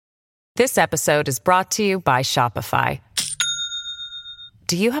This episode is brought to you by Shopify.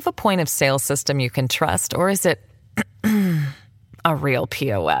 Do you have a point of sale system you can trust, or is it a real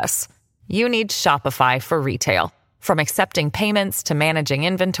POS? You need Shopify for retail. From accepting payments to managing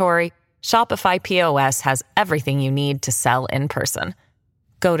inventory, Shopify POS has everything you need to sell in person.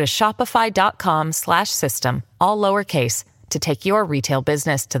 Go to shopify.com/system, all lowercase, to take your retail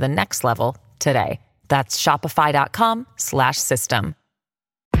business to the next level today. That's shopify.com/system.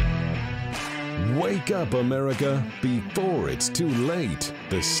 Wake up, America, before it's too late.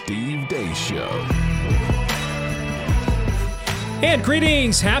 The Steve Deace Show. And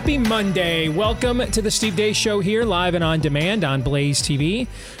greetings. Happy Monday. Welcome to the Steve Deace Show here, live and on demand on Blaze TV,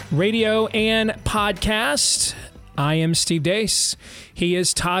 radio, and podcast. I am Steve Deace. He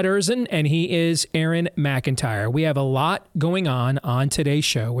is Todd Erzin, and he is Aaron McIntyre. We have a lot going on today's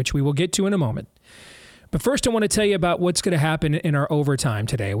show, which we will get to in a moment. But first, I want to tell you about what's going to happen in our overtime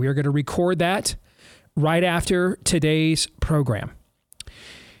today. We are going to record that right after today's program.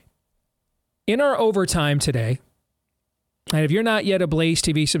 In our overtime today, and if you're not yet a Blaze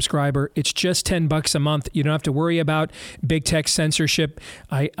TV subscriber, it's just $10 a month. You don't have to worry about big tech censorship.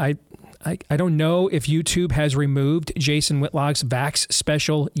 I don't know if YouTube has removed Jason Whitlock's Vax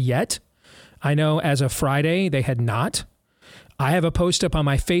special yet. I know as of Friday, they had not. I have a post up on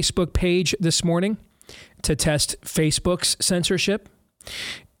my Facebook page this morning to test Facebook's censorship,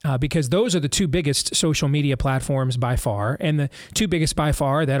 because those are the two biggest social media platforms by far, and the two biggest by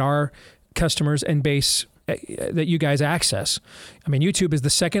far that our customers and base that you guys access. I mean, YouTube is the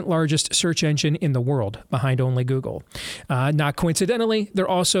second largest search engine in the world, behind only Google. Not coincidentally, they're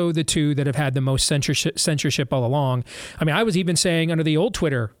also the two that have had the most censorship all along. I mean, I was even saying under the old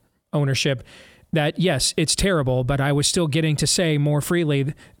Twitter ownership that, yes, it's terrible, but I was still getting to say more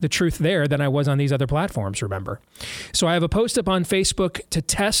freely the truth there than I was on these other platforms, remember? So I have a post up on Facebook to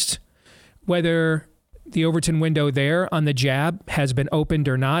test whether the Overton window there on the jab has been opened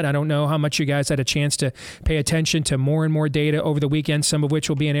or not. I don't know how much you guys had a chance to pay attention to more and more data over the weekend, some of which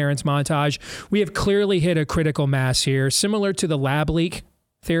will be in Aaron's montage. We have clearly hit a critical mass here, similar to the lab leak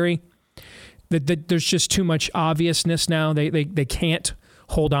theory. There's just too much obviousness now. They can't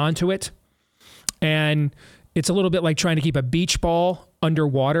hold on to it. And it's a little bit like trying to keep a beach ball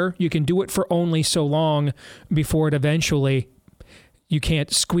underwater. You can do it for only so long before it eventually, you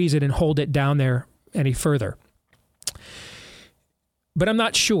can't squeeze it and hold it down there any further. But I'm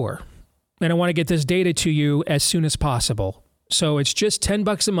not sure. And I want to get this data to you as soon as possible. So it's just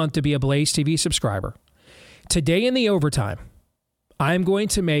 $10 a month to be a Blaze TV subscriber. Today in the overtime, I'm going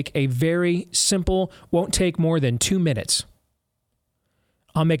to make a very simple, won't take more than 2 minutes.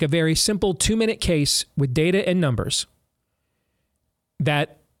 I'll make a very simple 2-minute case with data and numbers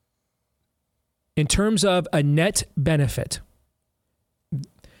that, in terms of a net benefit,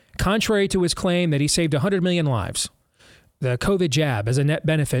 contrary to his claim that he saved 100 million lives, the COVID jab as a net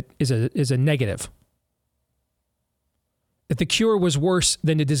benefit is a negative. That the cure was worse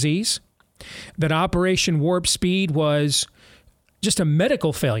than the disease, that Operation Warp Speed was just a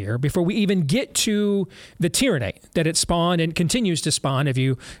medical failure before we even get to the tyranny that it spawned and continues to spawn, if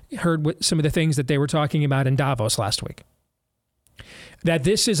you heard what some of the things that they were talking about in Davos last week. That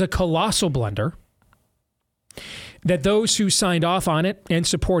this is a colossal blunder, that those who signed off on it and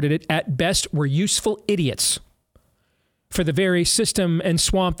supported it at best were useful idiots for the very system and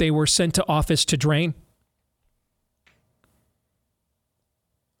swamp they were sent to office to drain.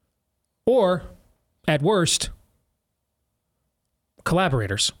 Or, at worst,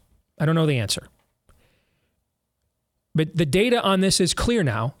 collaborators. I don't know the answer. But the data on this is clear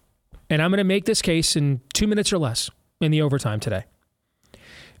now, and I'm going to make this case in 2 minutes or less in the overtime today,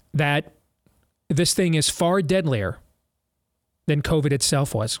 that this thing is far deadlier than COVID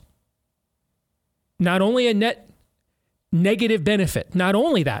itself was. Not only a net negative benefit, not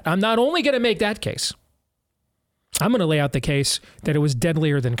only that, I'm not only going to make that case, I'm going to lay out the case that it was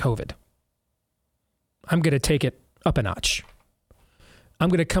deadlier than COVID. I'm going to take it up a notch. I'm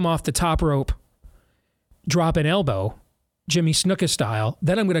going to come off the top rope, drop an elbow, Jimmy Snuka style.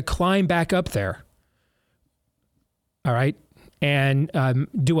 Then I'm going to climb back up there. All right. And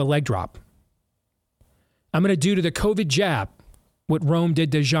do a leg drop. I'm going to do to the COVID jab what Rome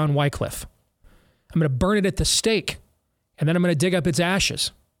did to John Wycliffe. I'm going to burn it at the stake. And then I'm going to dig up its ashes.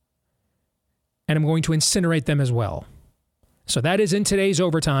 And I'm going to incinerate them as well. So that is in today's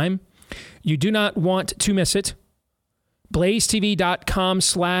overtime. You do not want to miss it.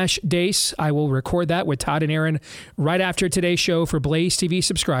 blazetv.com/Deace. I will record that with Todd and Aaron right after today's show for Blaze TV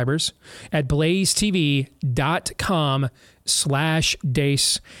subscribers at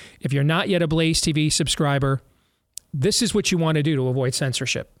blazetv.com/Deace. If you're not yet a Blaze TV subscriber, this is what you want to do to avoid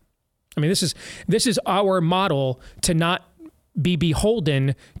censorship. I mean, this is our model to not be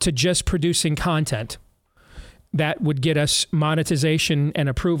beholden to just producing content that would get us monetization and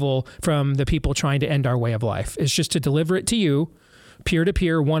approval from the people trying to end our way of life. It's just to deliver it to you,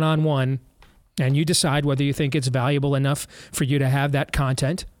 peer-to-peer, one-on-one, and you decide whether you think it's valuable enough for you to have that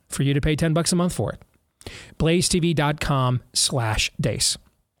content, for you to pay $10 a month for it. blazetv.com/Deace.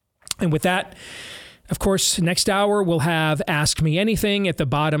 And with that, of course, next hour we'll have Ask Me Anything. At the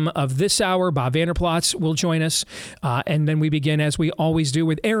bottom of this hour, Bob Vander will join us. And then we begin, as we always do,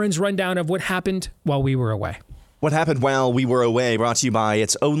 with Aaron's rundown of what happened while we were away. What happened while we were away, brought to you by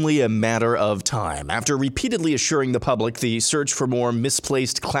It's Only a Matter of Time. After repeatedly assuring the public the search for more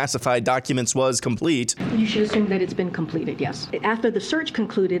misplaced classified documents was complete. You should assume that it's been completed, yes. After the search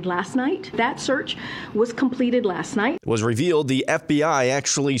concluded last night, that search was completed last night. It was revealed the FBI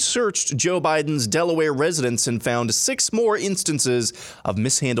actually searched Joe Biden's Delaware residence and found 6 more instances of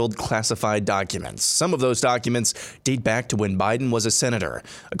mishandled classified documents. Some of those documents date back to when Biden was a senator.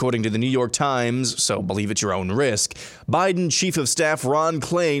 According to the New York Times, so believe at your own risk, Biden Chief of Staff Ron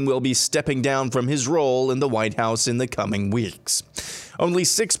Klain will be stepping down from his role in the White House in the coming weeks. Only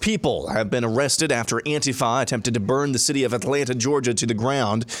 6 people have been arrested after Antifa attempted to burn the city of Atlanta, Georgia to the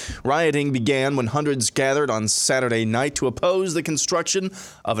ground. Rioting began when hundreds gathered on Saturday night to oppose the construction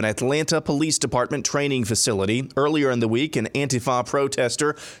of an Atlanta Police Department training facility. Earlier in the week, an Antifa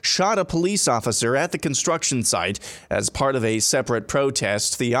protester shot a police officer at the construction site. As part of a separate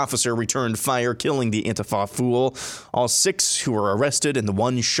protest, the officer returned fire, killing the Antifa fool. All 6 who were arrested and the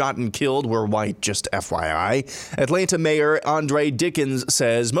 1 shot and killed were white, just FYI. Atlanta Mayor Andre Dickens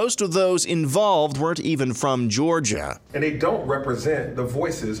says most of those involved weren't even from Georgia. And they don't represent the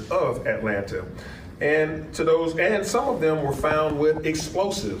voices of Atlanta. And some of them were found with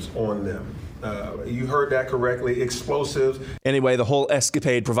explosives on them. You heard that correctly, explosives. Anyway, the whole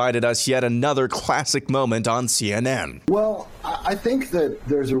escapade provided us yet another classic moment on CNN. Well, I think that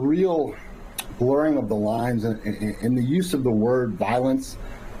there's a real blurring of the lines in the use of the word violence.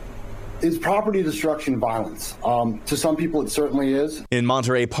 Is property destruction violence? To some people, it certainly is. In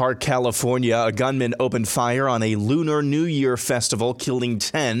Monterey Park, California, a gunman opened fire on a Lunar New Year festival, killing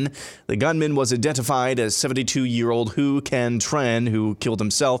 10. The gunman was identified as 72-year-old Hu Can Tren, who killed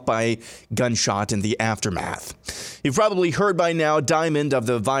himself by gunshot in the aftermath. You've probably heard by now Diamond of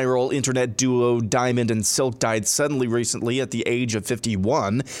the viral internet duo Diamond and Silk died suddenly recently at the age of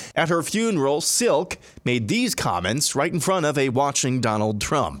 51. At her funeral, Silk made these comments right in front of a watching Donald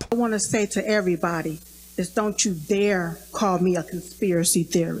Trump. I want to say to everybody is don't you dare call me a conspiracy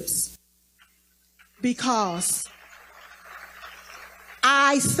theorist, because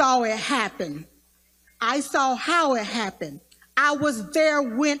I saw it happen. I saw how it happened. I was there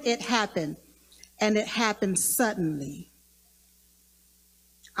when it happened, and it happened suddenly.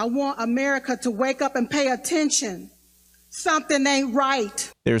 I want America to wake up and pay attention. Something ain't right.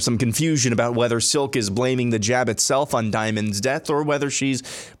 There's some confusion about whether Silk is blaming the jab itself on Diamond's death or whether she's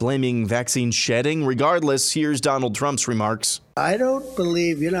blaming vaccine shedding. Regardless, here's Donald Trump's remarks. I don't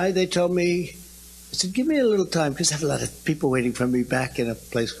believe, they told me, I said, give me a little time, because I have a lot of people waiting for me back in a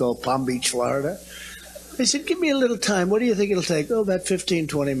place called Palm Beach, Florida. They said, give me a little time. What do you think it'll take? Oh, about 15,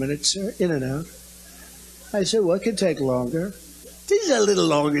 20 minutes, in and out. I said, well, it could take longer. This is a little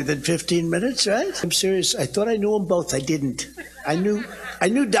longer than 15 minutes, right? I'm serious. I thought I knew them both. I didn't. I knew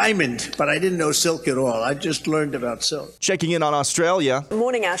Diamond, but I didn't know Silk at all. I just learned about Silk. Checking in on Australia.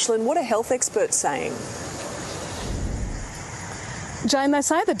 Morning, Ashlyn. What are health experts saying? Jane, they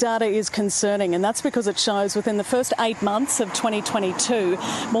say the data is concerning, and that's because it shows within the first 8 months of 2022,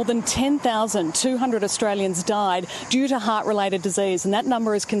 more than 10,200 Australians died due to heart-related disease, and that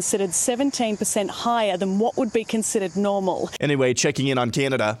number is considered 17% higher than what would be considered normal. Anyway, checking in on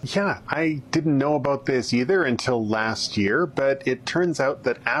Canada. Yeah, I didn't know about this either until last year, but it turns out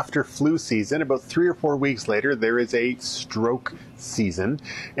that after flu season, about 3 or 4 weeks later, there is a stroke season.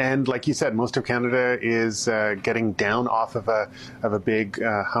 And like you said, most of Canada is getting down off of a big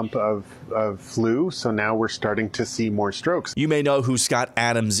hump of flu. So now we're starting to see more strokes. You may know who Scott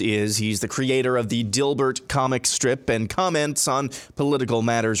Adams is. He's the creator of the Dilbert comic strip and comments on political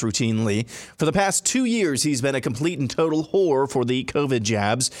matters routinely. For the past 2 years, he's been a complete and total whore for the COVID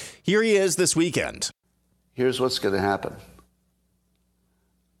jabs. Here he is this weekend. Here's what's going to happen.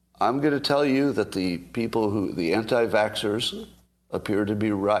 I'm going to the you that the people the anti-vaxxers appear to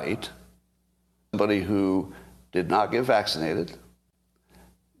be right. Somebody who did not get vaccinated,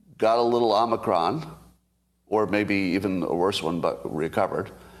 got a little Omicron, or maybe even a worse one, but recovered.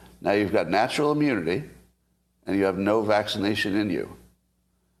 Now you've got natural immunity, and you have no vaccination in you.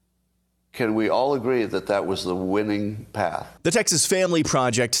 Can we all agree that that was the winning path? The Texas Family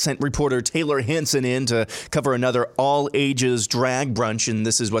Project sent reporter Taylor Hansen in to cover another all-ages drag brunch, and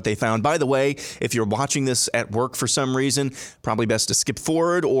this is what they found. By the way, if you're watching this at work for some reason, probably best to skip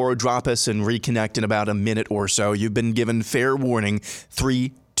forward or drop us and reconnect in about a minute or so. You've been given fair warning.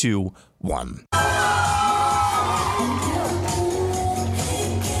 3, 2, 1.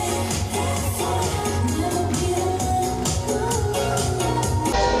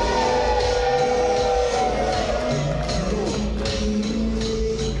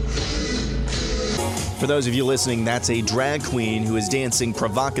 For those of you listening, that's a drag queen who is dancing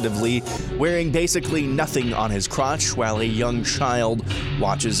provocatively, wearing basically nothing on his crotch while a young child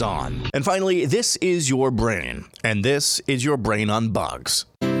watches on. And finally, this is your brain, and this is your brain on bugs.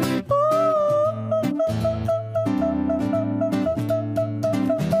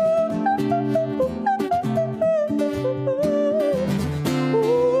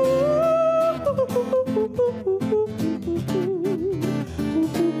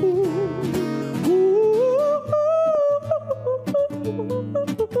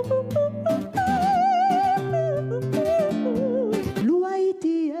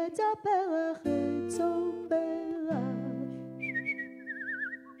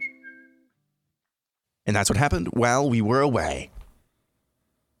 And that's what happened while we were away.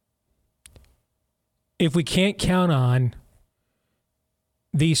 If we can't count on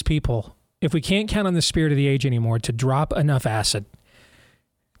these people, if we can't count on the spirit of the age anymore to drop enough acid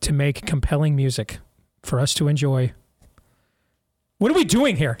to make compelling music for us to enjoy, what are we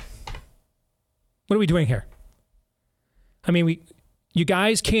doing here? What are we doing here? I mean, you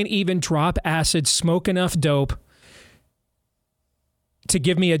guys can't even drop acid, smoke enough dope to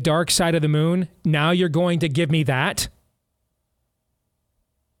give me a Dark Side of the Moon. Now you're going to give me that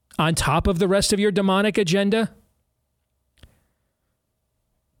on top of the rest of your demonic agenda?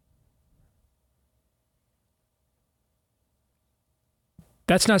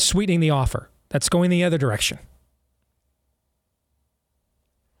 That's not sweetening the offer. That's going the other direction.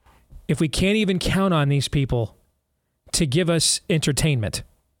 If we can't even count on these people to give us entertainment,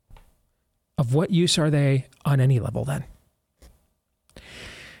 of what use are they on any level then?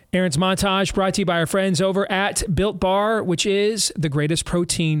 Aaron's Montage brought to you by our friends over at Built Bar, which is the greatest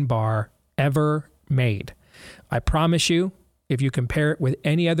protein bar ever made. I promise you, if you compare it with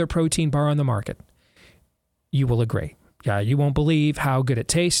any other protein bar on the market, you will agree. Yeah, you won't believe how good it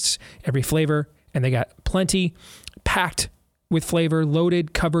tastes, every flavor, and they got plenty, packed with flavor,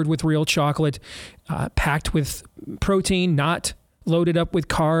 loaded, covered with real chocolate, packed with protein, not loaded up with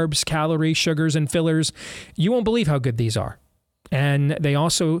carbs, calories, sugars, and fillers. You won't believe how good these are. And they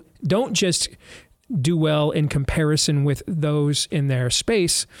also don't just do well in comparison with those in their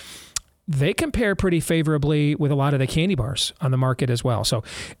space. They compare pretty favorably with a lot of the candy bars on the market as well. So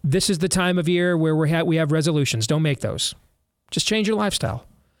this is the time of year where we have resolutions. Don't make those. Just change your lifestyle.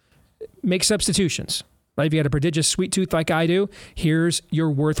 Make substitutions. Right? If you got a prodigious sweet tooth like I do, here's your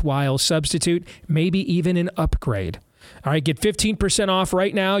worthwhile substitute, maybe even an upgrade. All right, get 15% off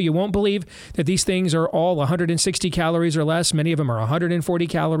right now. You won't believe that these things are all 160 calories or less. Many of them are 140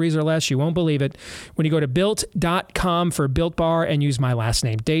 calories or less. You won't believe it. When you go to Built.com for Built Bar and use my last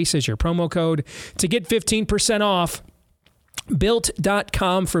name, Dace, as your promo code to get 15% off.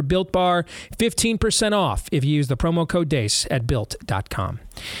 Built.com for Built Bar, 15% off if you use the promo code DACE at Built.com.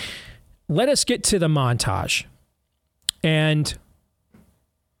 Let us get to the montage. And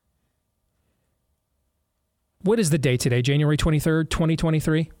what is the date today? January 23rd,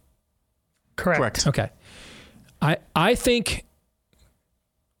 2023? Correct. Okay. I think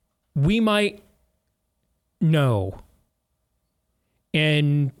we might know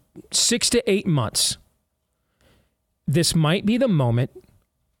in 6 to 8 months, this might be the moment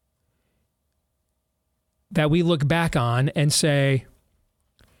that we look back on and say,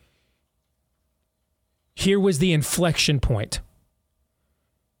 here was the inflection point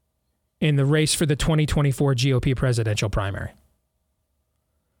in the race for the 2024 GOP presidential primary.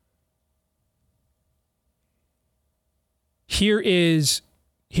 Here's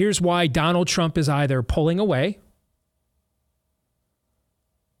why Donald Trump is either pulling away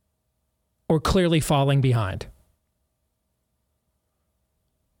or clearly falling behind.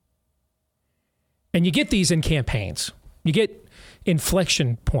 And you get these in campaigns. You get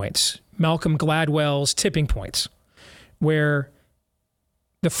inflection points, Malcolm Gladwell's tipping points, where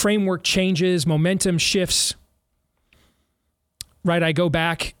the framework changes, momentum shifts. Right, I go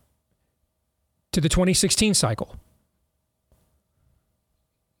back to the 2016 cycle.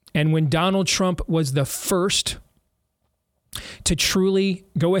 And when Donald Trump was the first to truly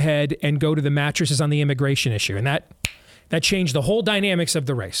go ahead and go to the mattresses on the immigration issue, and that changed the whole dynamics of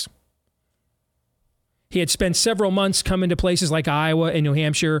the race. He had spent several months coming to places like Iowa and New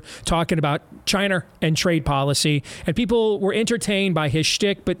Hampshire talking about China and trade policy, and people were entertained by his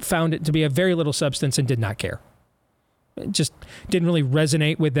shtick but found it to be of very little substance and did not care. It just didn't really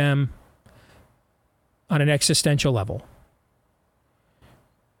resonate with them on an existential level.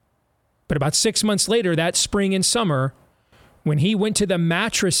 But about 6 months later, that spring and summer, when he went to the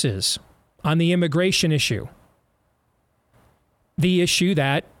mattresses on the immigration issue, the issue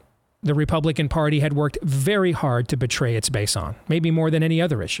that the Republican Party had worked very hard to betray its base on, maybe more than any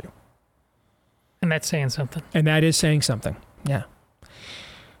other issue. And that's saying something. And that is saying something, yeah.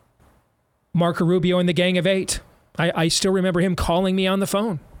 Marco Rubio and the Gang of Eight. I still remember him calling me on the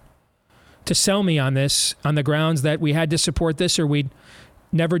phone to sell me on this, on the grounds that we had to support this or we'd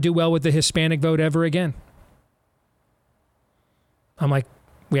never do well with the Hispanic vote ever again. I'm like,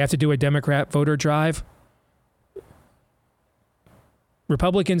 we have to do a Democrat voter drive?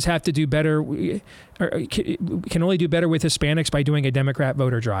 Republicans have to do better, or can only do better with Hispanics by doing a Democrat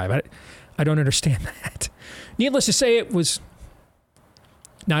voter drive. I don't understand that. Needless to say, it was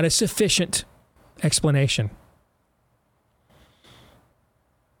not a sufficient explanation.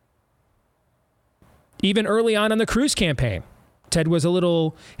 Even early on in the Cruz campaign, Ted was a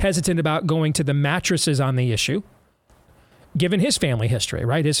little hesitant about going to the mattresses on the issue, given his family history,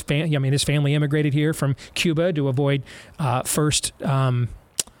 right? His family immigrated here from Cuba to avoid first, I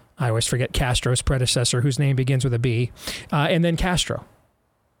always forget Castro's predecessor, whose name begins with a B, and then Castro.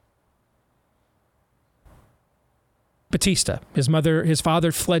 Batista. His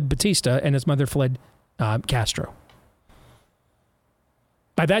father fled Batista, and his mother fled Castro.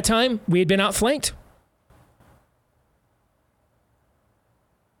 By that time, we had been outflanked.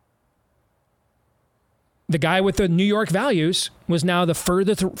 The guy with the New York values was now the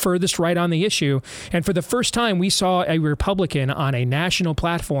furthest right on the issue. And for the first time, we saw a Republican on a national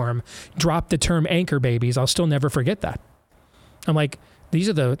platform drop the term anchor babies. I'll still never forget that. I'm like, these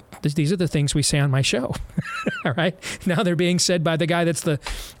are the things we say on my show. All right. Now they're being said by the guy that's the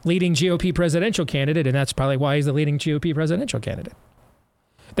leading GOP presidential candidate, and that's probably why he's the leading GOP presidential candidate.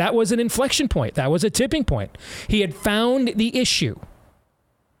 That was an inflection point. That was a tipping point. He had found the issue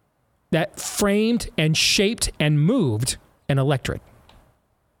that framed and shaped and moved an electorate.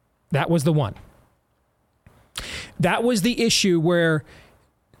 That was the one. That was the issue where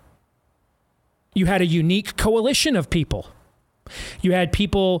you had a unique coalition of people. You had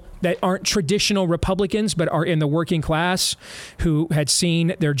people that aren't traditional Republicans but are in the working class who had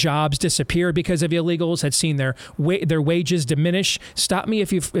seen their jobs disappear because of illegals, had seen their wages diminish. Stop me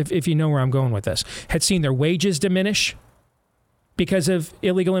if you know where I'm going with this. Had seen their wages diminish because of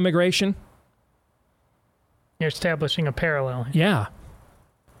illegal immigration. You're establishing a parallel. Yeah.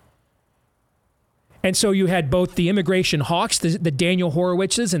 And so you had both the immigration hawks, the Daniel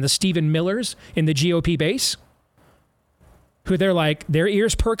Horowitzes and the Stephen Millers in the GOP base, who they're like, their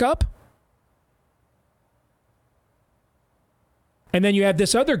ears perk up. And then you have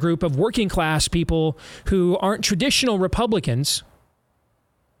this other group of working class people who aren't traditional Republicans,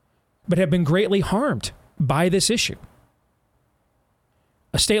 but have been greatly harmed by this issue.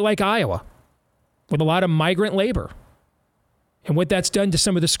 A state like Iowa, with a lot of migrant labor, and what that's done to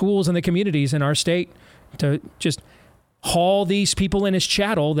some of the schools and the communities in our state to just haul these people in as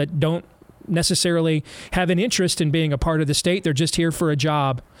chattel that don't necessarily have an interest in being a part of the state. They're just here for a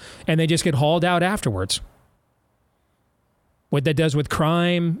job, and they just get hauled out afterwards. What that does with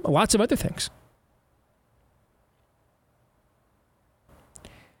crime, lots of other things.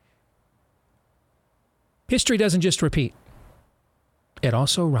 History doesn't just repeat. It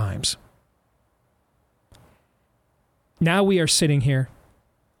also rhymes. Now we are sitting here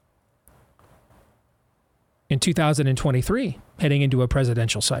in 2023, heading into a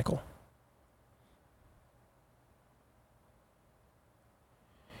presidential cycle.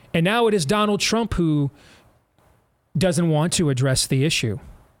 And now it is Donald Trump who doesn't want to address the issue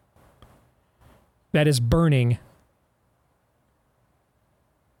that is burning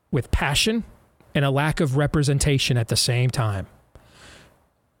with passion and a lack of representation at the same time.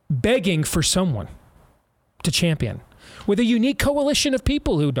 Begging for someone to champion with a unique coalition of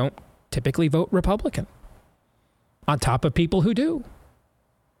people who don't typically vote Republican, on top of people who do.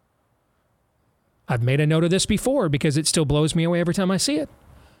 I've made a note of this before because it still blows me away every time I see it.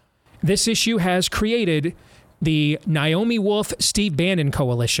 This issue has created the Naomi Wolf, Steve Bannon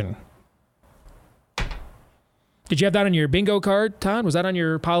coalition. Did you have that on your bingo card, Todd? Was that on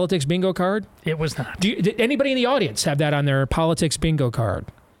your politics bingo card? It was not. Did anybody in the audience have that on their politics bingo card?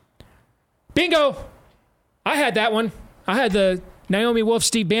 Bingo! I had that one. I had the Naomi Wolf,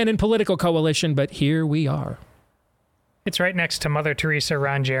 Steve Bannon political coalition, but here we are. It's right next to Mother Teresa,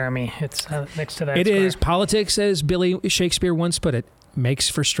 Ron Jeremy. It's next to that. It square. is. Politics, as Billy Shakespeare once put it, makes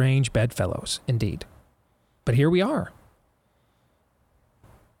for strange bedfellows, indeed. But here we are.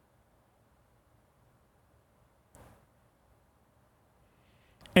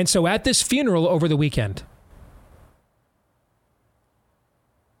 And so at this funeral over the weekend,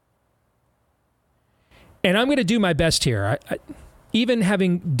 and I'm going to do my best here, even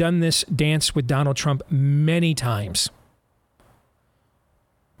having done this dance with Donald Trump many times,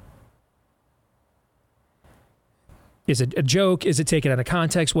 is it a joke? Is it taken out of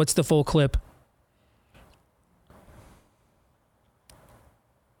context? What's the full clip?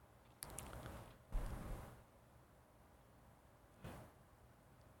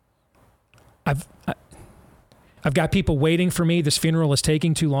 I've got people waiting for me. This funeral is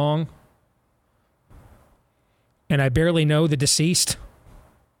taking too long. And I barely know the deceased.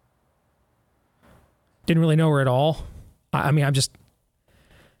 Didn't really know her at all. I'm just.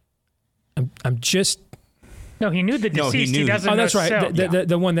 No, he knew the deceased. He doesn't know. Oh, that's right. Cell.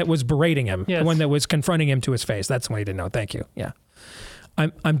 The one that was berating him. Yes. The one that was confronting him to his face. That's the one he didn't know. Thank you. Yeah.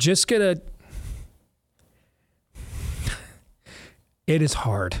 I'm just gonna. It is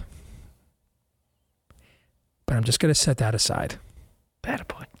hard. But I'm just going to set that aside. Bad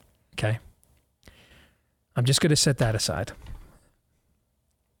point. Okay? I'm just going to set that aside.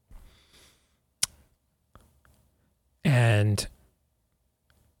 And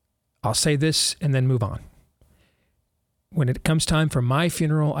I'll say this and then move on. When it comes time for my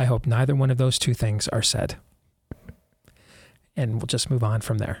funeral, I hope neither one of those two things are said. And we'll just move on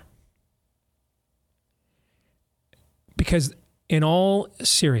from there. Because in all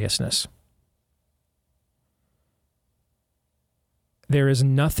seriousness, there is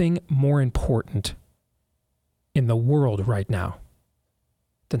nothing more important in the world right now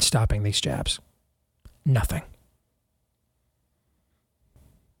than stopping these jabs. Nothing.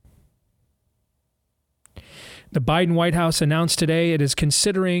 The Biden White House announced today it is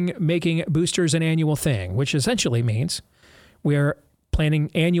considering making boosters an annual thing, which essentially means we are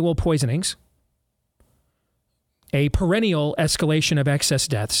planning annual poisonings, a perennial escalation of excess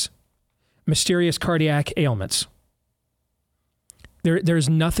deaths, mysterious cardiac ailments. There's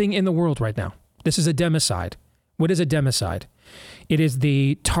nothing in the world right now. This is a democide. What is a democide? It is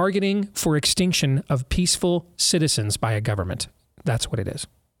the targeting for extinction of peaceful citizens by a government. That's what it is.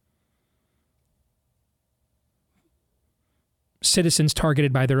 Citizens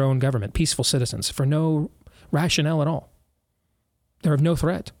targeted by their own government, peaceful citizens, for no rationale at all. They're of no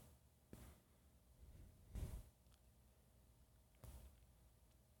threat.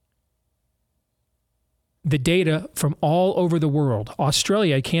 The data from all over the world,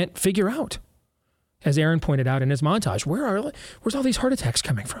 Australia can't figure out, as Aaron pointed out in his montage, where's all these heart attacks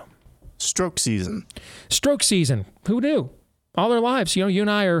coming from? Stroke season. Stroke season. Who knew? All their lives. You know, you and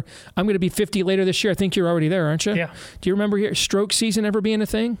I are, I'm going to be 50 later this year. I think you're already there, aren't you? Yeah. Do you remember stroke season ever being a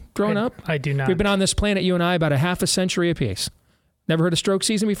thing growing up? I do not. We've been on this planet, you and I, about a half a century apiece. Never heard of stroke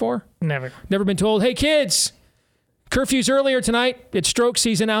season before? Never. Never been told, hey, kids, curfew's earlier tonight. It's stroke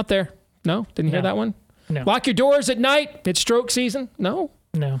season out there. No? Didn't hear that one? No. Lock your doors at night. It's stroke season. No?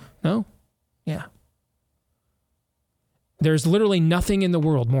 No. No? Yeah. There's literally nothing in the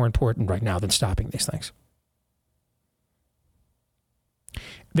world more important right now than stopping these things.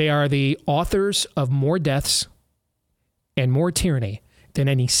 They are the authors of more deaths and more tyranny than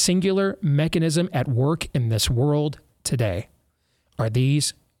any singular mechanism at work in this world today are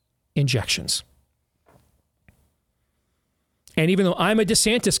these injections. And even though I'm a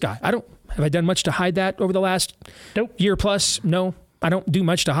DeSantis guy, have I done much to hide that over the last year plus? No, I don't do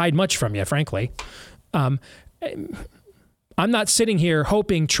much to hide much from you, frankly. I'm not sitting here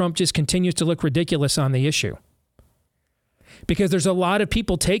hoping Trump just continues to look ridiculous on the issue. Because there's a lot of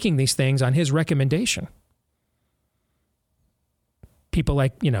people taking these things on his recommendation. People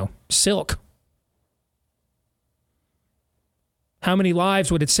like, Silk. How many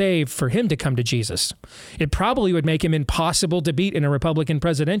lives would it save for him to come to Jesus? It probably would make him impossible to beat in a Republican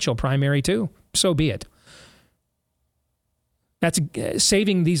presidential primary, too. So be it. That's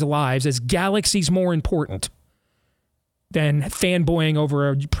saving these lives as galaxies more important than fanboying over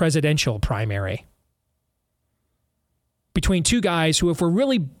a presidential primary. Between two guys who, if we're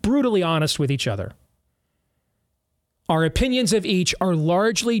really brutally honest with each other, our opinions of each are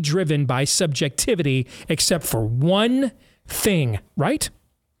largely driven by subjectivity, except for one thing, right?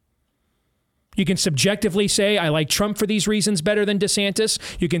 You can subjectively say, I like Trump for these reasons better than DeSantis.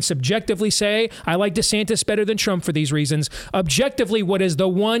 You can subjectively say, I like DeSantis better than Trump for these reasons. Objectively, what is the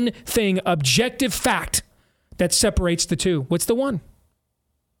one thing, objective fact, that separates the two? What's the one?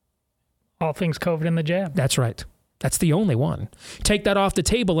 All things COVID and the jab. That's right. That's the only one. Take that off the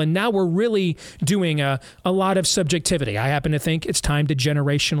table, and now we're really doing a lot of subjectivity. I happen to think it's time to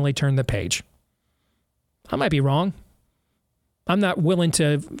generationally turn the page. I might be wrong. I'm not willing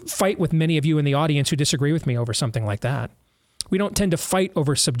to fight with many of you in the audience who disagree with me over something like that. We don't tend to fight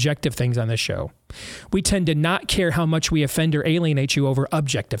over subjective things on this show. We tend to not care how much we offend or alienate you over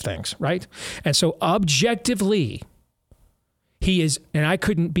objective things, right? And so objectively, he is, and I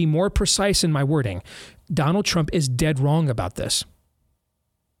couldn't be more precise in my wording, Donald Trump is dead wrong about this.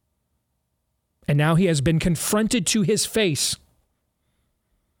 And now he has been confronted to his face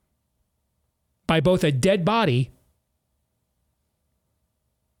by both a dead body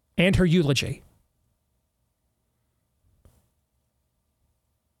and her eulogy.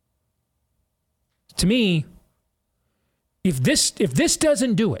 To me, if this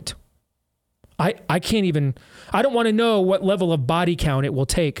doesn't do it, I don't want to know what level of body count it will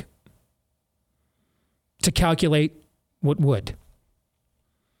take to calculate what would.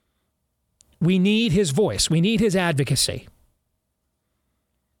 We need his voice. We need his advocacy.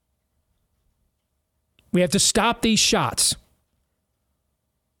 We have to stop these shots.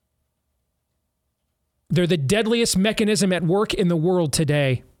 They're the deadliest mechanism at work in the world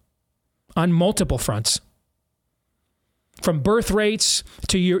today on multiple fronts. From birth rates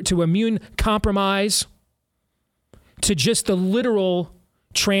to immune compromise to just the literal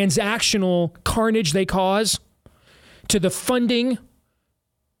transactional carnage they cause, to the funding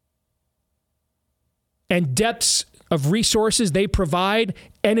and depths of resources they provide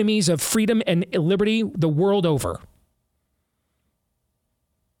enemies of freedom and liberty the world over.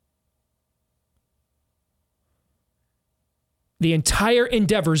 The entire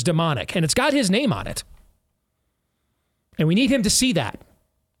endeavor is demonic, and it's got his name on it. And we need him to see that.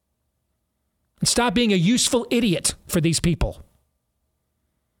 And stop being a useful idiot for these people.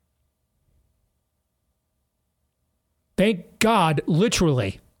 Thank God,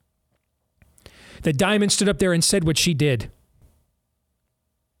 literally, that Diamond stood up there and said what she did.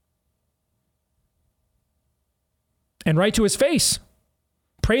 And right to his face.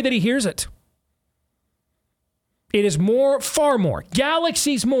 Pray that he hears it. It is far more,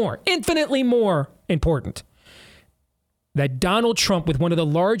 galaxies more, infinitely more important that Donald Trump, with one of the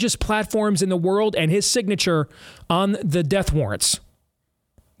largest platforms in the world and his signature on the death warrants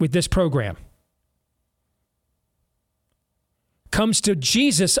with this program, comes to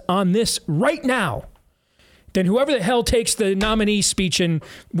Jesus on this right now, then whoever the hell takes the nominee speech in,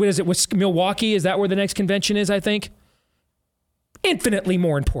 Milwaukee? Is that where the next convention is, I think? Infinitely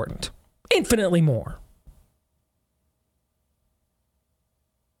more important. Infinitely more.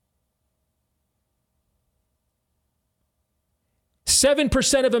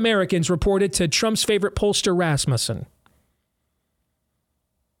 %7 of Americans reported to Trump's favorite pollster, Rasmussen,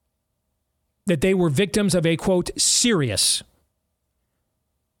 that they were victims of a, quote,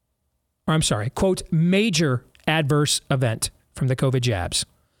 major adverse event from the COVID jabs.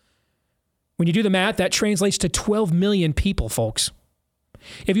 When you do the math, that translates to 12 million people, folks.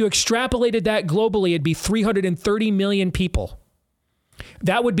 If you extrapolated that globally, it'd be 330 million people.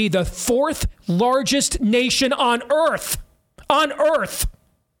 That would be the fourth largest nation on Earth. On Earth.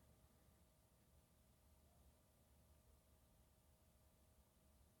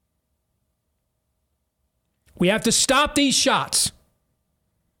 We have to stop these shots.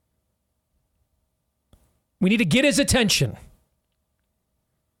 We need to get his attention.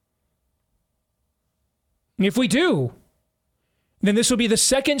 If we do, then this will be the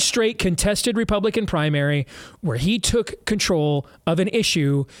second straight contested Republican primary where he took control of an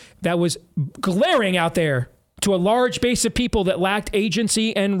issue that was glaring out there to a large base of people that lacked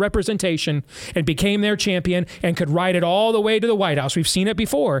agency and representation, and became their champion and could ride it all the way to the White House. We've seen it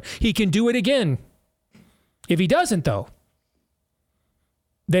before. He can do it again. If he doesn't, though,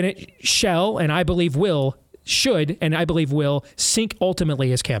 then it shall, and I believe will, should, and I believe will, sink ultimately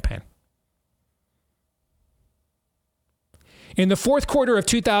his campaign. In the fourth quarter of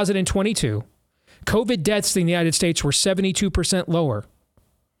 2022, COVID deaths in the United States were 72% lower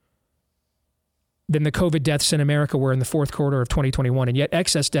than the COVID deaths in America were in the fourth quarter of 2021. And yet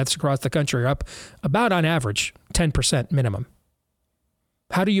excess deaths across the country are up about, on average, 10% minimum.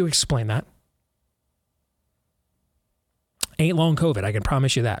 How do you explain that? Ain't long COVID, I can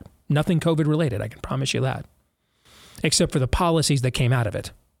promise you that. Nothing COVID related, I can promise you that. Except for the policies that came out of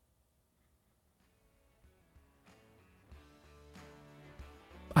it.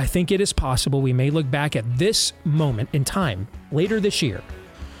 I think it is possible we may look back at this moment in time later this year,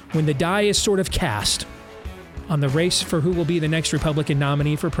 when the die is sort of cast on the race for who will be the next Republican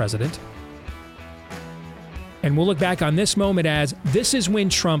nominee for president. And we'll look back on this moment as this is when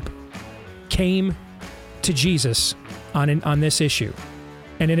Trump came to Jesus on this issue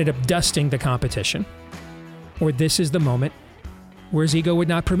and ended up dusting the competition, or this is the moment where his ego would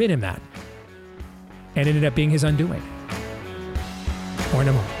not permit him that and ended up being his undoing. More in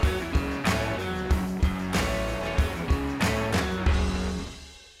a moment.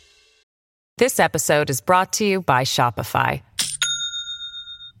 This episode is brought to you by Shopify.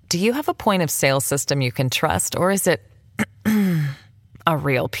 Do you have a point of sale system you can trust, or is it a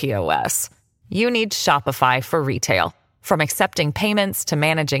real POS? You need Shopify for retail. From accepting payments to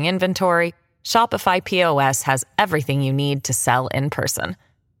managing inventory, Shopify POS has everything you need to sell in person.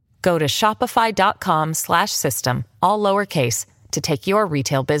 Go to shopify.com/system, all lowercase, to take your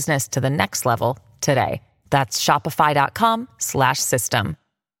retail business to the next level today. That's shopify.com/system.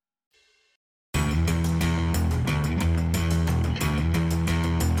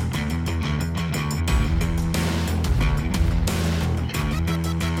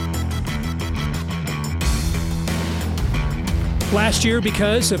 Last year,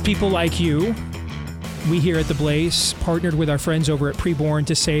 because of people like you, we here at The Blaze partnered with our friends over at Preborn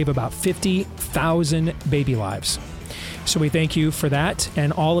to save about 50,000 baby lives. So we thank you for that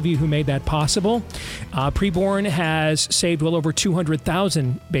and all of you who made that possible. Preborn has saved well over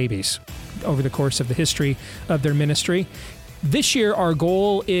 200,000 babies over the course of the history of their ministry. This year, our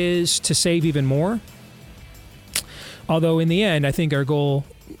goal is to save even more. Although in the end, I think our goal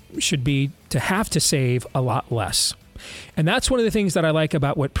should be to have to save a lot less. And that's one of the things that I like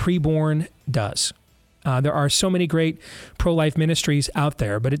about what Preborn does. There are so many great pro-life ministries out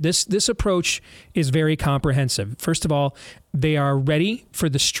there, but this approach is very comprehensive. First of all, they are ready for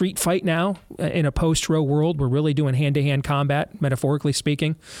the street fight now in a post-Roe world. We're really doing hand-to-hand combat, metaphorically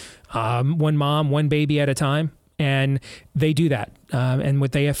speaking, one mom, one baby at a time. And they do that. And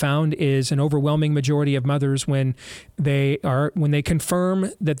what they have found is an overwhelming majority of mothers, when they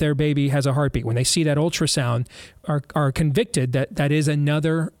confirm that their baby has a heartbeat, when they see that ultrasound, are convicted that that is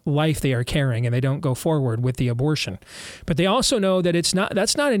another life they are carrying, and they don't go forward with the abortion. But they also know that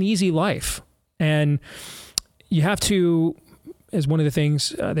that's not an easy life. And you have to, as one of the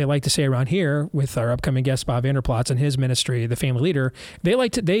things they like to say around here with our upcoming guest, Vander and his ministry, The Family Leader,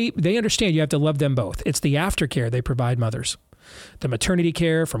 they understand you have to love them both. It's the aftercare they provide mothers. The maternity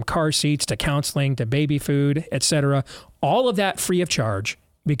care, from car seats to counseling to baby food, etc. All of that free of charge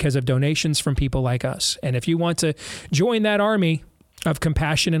because of donations from people like us. And if you want to join that army of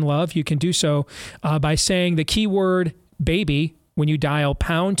compassion and love, you can do so by saying the keyword baby when you dial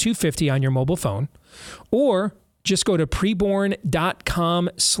pound 250 on your mobile phone, or just go to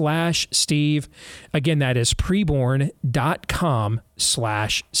preborn.com/Steve. Again, that is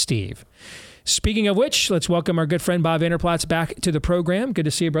preborn.com/Steve. Speaking of which, let's welcome our good friend Vander back to the program. Good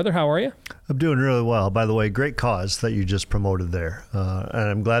to see you, brother. How are you? I'm doing really well. By the way, great cause that you just promoted there. And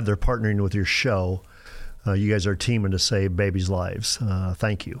I'm glad they're partnering with your show. You guys are teaming to save babies' lives.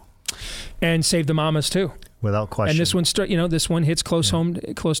 Thank you. And save the mamas too. Without question. And this one hits close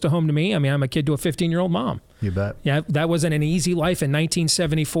to home to me. I mean, I'm a kid to a 15-year-old mom. You bet. Yeah, that wasn't an easy life in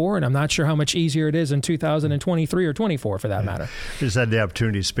 1974, and I'm not sure how much easier it is in 2023 or 24 for that matter. Just had the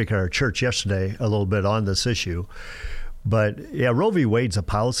opportunity to speak at our church yesterday a little bit on this issue. But yeah, Roe v. Wade's a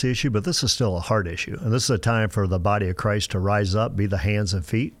policy issue, but this is still a heart issue. And this is a time for the body of Christ to rise up, be the hands and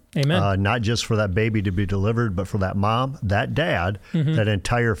feet. Amen. Not just for that baby to be delivered, but for that mom, that dad, that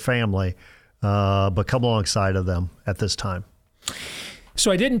entire family, but come alongside of them at this time. So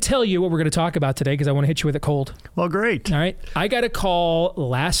I didn't tell you what we're going to talk about today because I want to hit you with it cold. Well, great. All right. I got a call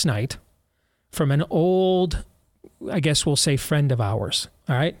last night from an old, I guess we'll say, friend of ours.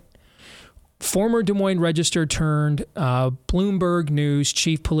 All right. Former Des Moines Register turned Bloomberg News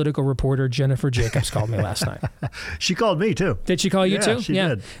chief political reporter Jennifer Jacobs called me last night. She called me too. Did she call you too? She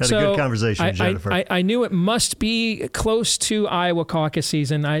did. Had a good conversation with Jennifer. I knew it must be close to Iowa caucus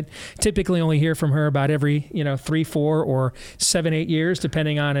season. I typically only hear from her about every 3, 4, or 7, 8 years,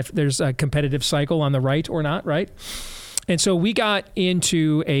 depending on if there's a competitive cycle on the right or not, right? And so we got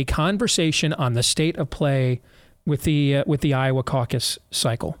into a conversation on the state of play with the Iowa caucus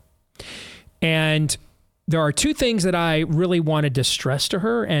cycle. And there are two things that I really wanted to stress to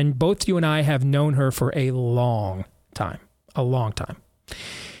her, and both you and I have known her for a long time.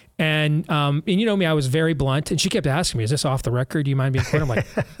 And you know me, I was very blunt, and she kept asking me, is this off the record? Do you mind being quoted? I'm like,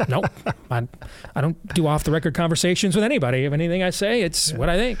 nope, I don't do off the record conversations with anybody. If anything I say, it's what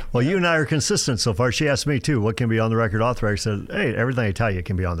I think. Well, you and I are consistent so far. She asked me too, what can be on the record, off the record? I said, hey, everything I tell you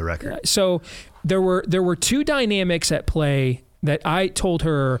can be on the record. So there were two dynamics at play that I told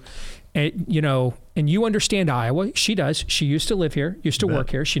her. And you understand Iowa. She does. She used to live here, used to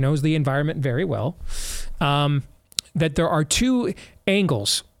work here. She knows the environment very well. That there are two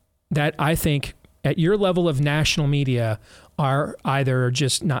angles that I think at your level of national media are either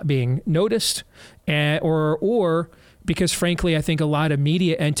just not being noticed or because, frankly, I think a lot of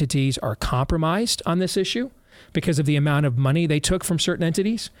media entities are compromised on this issue because of the amount of money they took from certain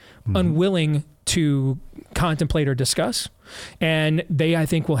entities, unwilling to contemplate or discuss. And they, I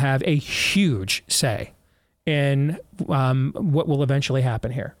think, will have a huge say in what will eventually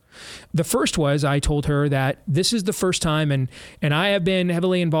happen here. The first was I told her that this is the first time, and I have been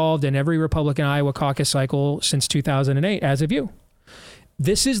heavily involved in every Republican Iowa caucus cycle since 2008, as have you.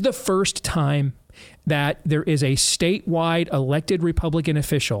 This is the first time that there is a statewide elected Republican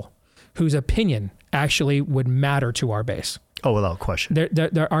official whose opinion actually would matter to our base. Oh, without question.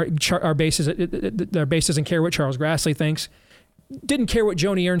 Our base doesn't care what Charles Grassley thinks. Didn't care what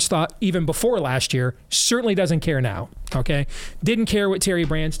Joni Ernst thought even before last year. Certainly doesn't care now. Okay. Didn't care what Terry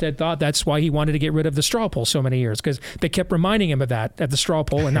Branstad thought. That's why he wanted to get rid of the straw poll so many years, because they kept reminding him of that at the straw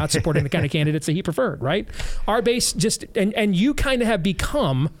poll and not supporting the kind of candidates that he preferred. Right. Our base just, and you kind of have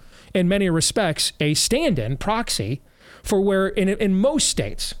become, in many respects, a stand-in proxy for where in most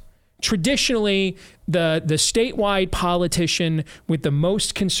states, traditionally, the statewide politician with the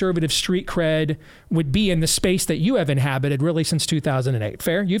most conservative street cred would be in the space that you have inhabited really since 2008.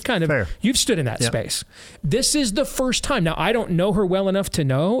 Fair? You've you've stood in that space. This is the first time. Now, I don't know her well enough to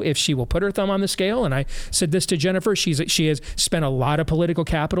know if she will put her thumb on the scale. And I said this to Jennifer. She has spent a lot of political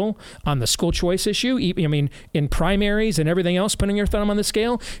capital on the school choice issue. I mean, in primaries and everything else, putting her thumb on the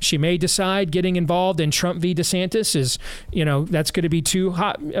scale. She may decide getting involved in Trump v. DeSantis is, that's going to be too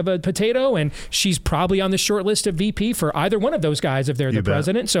hot of a potato. And she's probably on the short list of VP for either one of those guys if they're the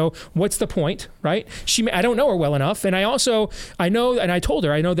president. So what's the point, right? I don't know her well enough. And I know, and I told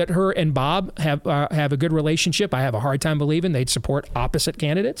her, I know that her and Bob have a good relationship. I have a hard time believing they'd support opposite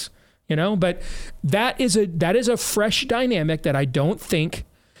candidates, but that is a fresh dynamic that I don't think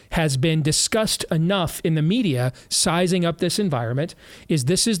has been discussed enough in the media sizing up this environment.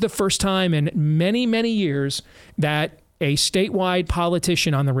 This is the first time in many, many years that a statewide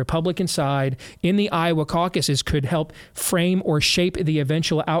politician on the Republican side in the Iowa caucuses could help frame or shape the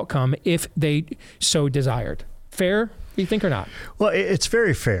eventual outcome if they so desired. Fair, you think, or not? Well, it's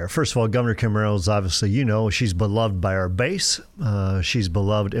very fair. First of all, Governor Kim Reynolds, obviously, she's beloved by our base. She's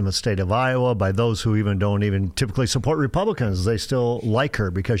beloved in the state of Iowa by those who don't even typically support Republicans. They still like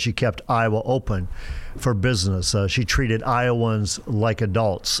her because she kept Iowa open for business. She treated Iowans like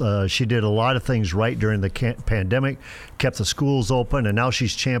adults. She did a lot of things right during the pandemic, kept the schools open, and now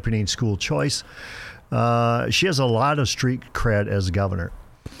she's championing school choice. She has a lot of street cred as governor.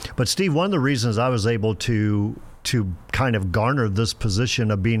 But Steve, one of the reasons I was able to kind of garner this position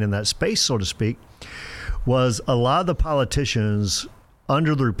of being in that space, so to speak, was a lot of the politicians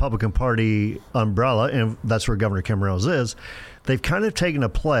under the Republican Party umbrella, and that's where Governor Kim Reynolds is, they've kind of taken a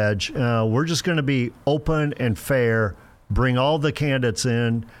pledge. We're just going to be open and fair, bring all the candidates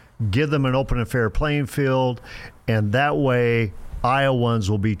in, give them an open and fair playing field, and that way Iowans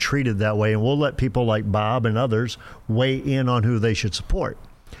will be treated that way, and we'll let people like Bob and others weigh in on who they should support.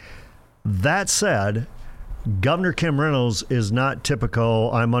 That said, Governor Kim Reynolds is not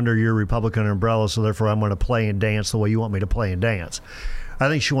typical, I'm under your Republican umbrella, so therefore I'm going to play and dance the way you want me to play and dance. I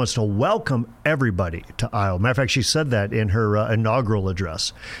think she wants to welcome everybody to Iowa. Matter of fact, she said that in her inaugural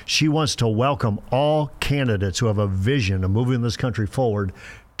address. She wants to welcome all candidates who have a vision of moving this country forward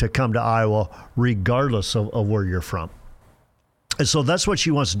to come to Iowa, regardless of where you're from. And so that's what she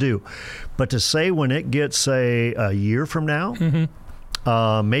wants to do. But to say when it gets, say, a year from now,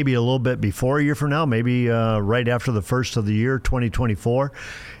 maybe a little bit before a year from now, maybe right after the first of the year, 2024,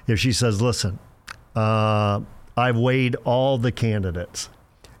 if she says, listen, I've weighed all the candidates.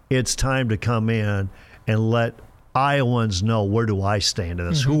 It's time to come in and let Iowans know, where do I stand in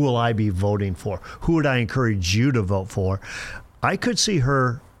this? Who will I be voting for? Who would I encourage you to vote for? I could see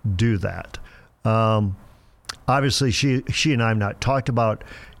her do that. Obviously, she and I have not talked about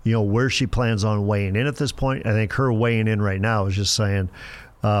where she plans on weighing in at this point. I think her weighing in right now is just saying,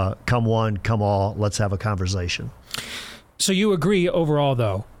 come one, come all, let's have a conversation. So you agree overall,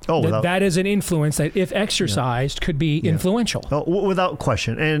 though, that is an influence that, if exercised, could be influential? Without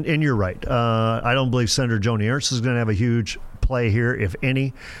question. And you're right. I don't believe Senator Joni Ernst is going to have a huge play here, if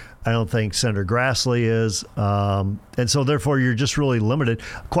any. I don't think Senator Grassley is. And so, therefore, you're just really limited.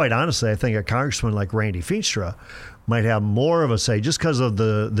 Quite honestly, I think a congressman like Randy Feenstra might have more of a say just because of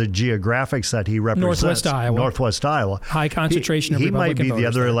the geographics that he represents. Northwest Iowa. High concentration of Republican He might be the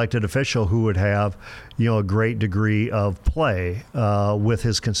other there. elected official who would have, a great degree of play with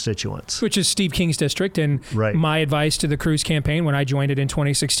his constituents. Which is Steve King's district. And right. My advice to the Cruz campaign when I joined it in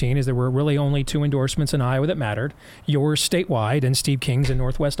 2016 is there were really only 2 endorsements in Iowa that mattered: yours statewide and Steve King's in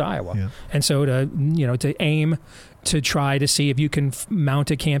Northwest Iowa. Yeah. And so to aim to try to see if you can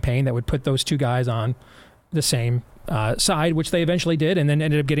mount a campaign that would put those 2 guys on the same side, which they eventually did, and then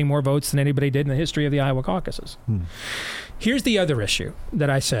ended up getting more votes than anybody did in the history of the Iowa caucuses. Here's the other issue that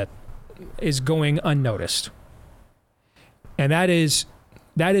I said is going unnoticed, and that is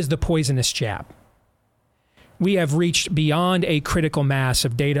the poisonous jab. We have reached beyond a critical mass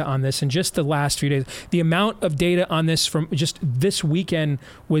of data on this in just the last few days. The amount of data on this from just this weekend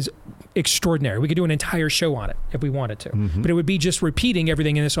was extraordinary. We could do an entire show on it if we wanted to, but it would be just repeating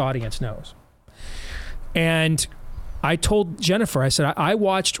everything in this audience knows. And I told Jennifer, I said, I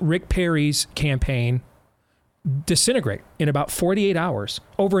watched Rick Perry's campaign disintegrate in about 48 hours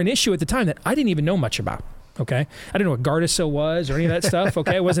over an issue at the time that I didn't even know much about. Okay. I didn't know what Gardasil was or any of that stuff.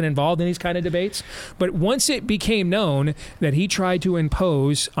 Okay. I wasn't involved in these kind of debates. But once it became known that he tried to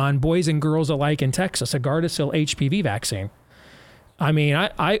impose on boys and girls alike in Texas a Gardasil HPV vaccine, I mean,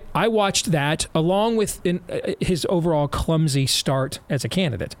 I watched that along with his overall clumsy start as a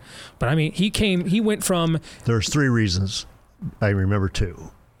candidate. But I mean, he went from... There's 3 reasons. I remember 2.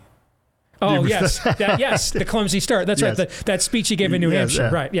 Oh, yes. The clumsy start. That's yes. right. That speech he gave in New Hampshire.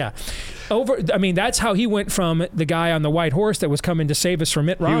 Yeah. Right, yeah. That's how he went from the guy on the white horse that was coming to save us from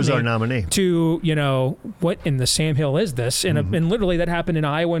Mitt Romney. He was our nominee. To, what in the Sam Hill is this? And literally that happened in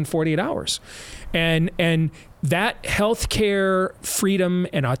Iowa in 48 hours. And that healthcare freedom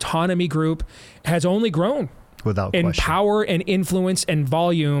and autonomy group has only grown. Without in question. Power and influence and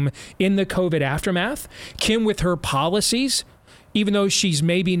volume in the COVID aftermath. Kim, with her policies, even though she's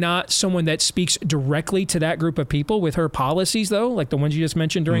maybe not someone that speaks directly to that group of people, with her policies, though, like the ones you just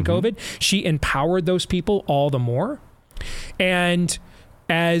mentioned during COVID, she empowered those people all the more. And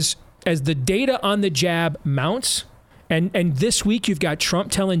as the data on the jab mounts, and this week you've got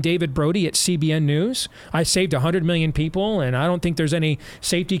Trump telling David Brody at CBN News, I saved 100 million people, and I don't think there's any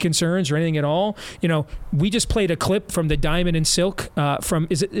safety concerns or anything at all. We just played a clip from the Diamond and Silk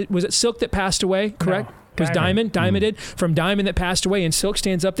was it Silk that passed away, correct? No. It was Diamond did. From Diamond that passed away, and Silk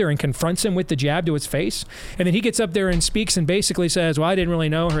stands up there and confronts him with the jab to his face. And then he gets up there and speaks and basically says, well, I didn't really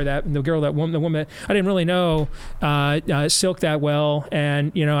know her, the woman, I didn't really know Silk that well.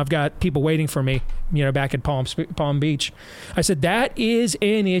 And, I've got people waiting for me, back at Palm Beach. I said, that is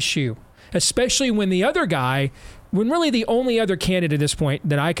an issue, especially when the other guy, when really the only other candidate at this point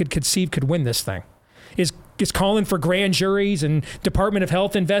that I could conceive could win this thing is calling for grand juries and Department of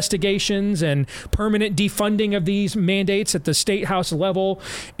Health investigations and permanent defunding of these mandates at the state house level.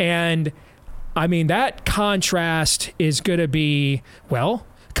 And I mean, that contrast is going to be,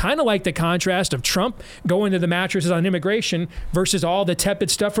 kind of like the contrast of Trump going to the mattresses on immigration versus all the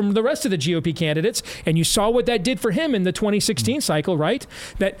tepid stuff from the rest of the GOP candidates. And you saw what that did for him in the 2016 cycle, right?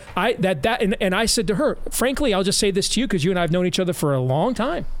 And I said to her, frankly, I'll just say this to you because you and I have known each other for a long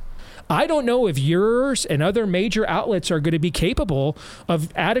time. I don't know if yours and other major outlets are going to be capable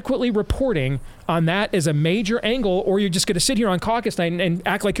of adequately reporting on that as a major angle, or you're just going to sit here on caucus night and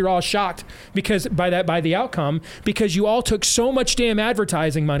act like you're all shocked because by the outcome, because you all took so much damn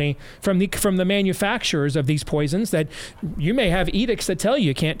advertising money from the manufacturers of these poisons that you may have edicts that tell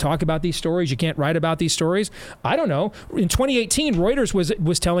you can't talk about these stories, you can't write about these stories. I don't know. In 2018, Reuters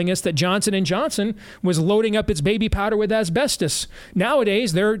was telling us that Johnson & Johnson was loading up its baby powder with asbestos.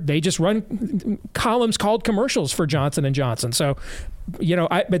 Nowadays, they just run columns called commercials for Johnson & Johnson. So,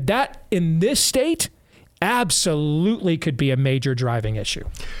 but that in this state absolutely could be a major driving issue.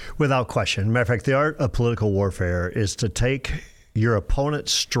 Without question. Matter of fact, the art of political warfare is to take your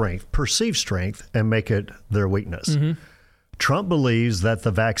opponent's strength, perceived strength, and make it their weakness. Mm-hmm. Trump believes that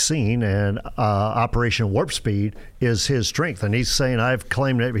the vaccine and Operation Warp Speed is his strength. And he's saying, I've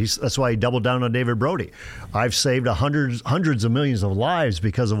claimed it. That's why he doubled down on David Brody. I've saved hundreds of millions of lives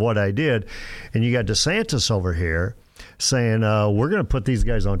because of what I did. And you got DeSantis over here saying, we're going to put these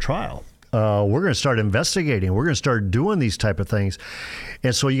guys on trial. We're going to start investigating. We're going to start doing these type of things.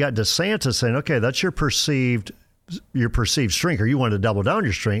 And so you got DeSantis saying, okay, that's your perceived strength, or you want to double down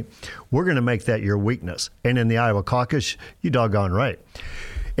your strength, we're going to make that your weakness. And in the Iowa caucus, you doggone right.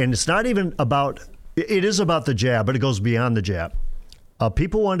 And it's not even about, it is about the jab, but it goes beyond the jab.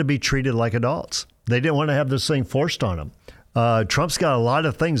 People want to be treated like adults. They didn't want to have this thing forced on them. Trump's got a lot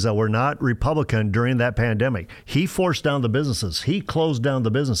of things that were not Republican during that pandemic. He forced down the businesses. He closed down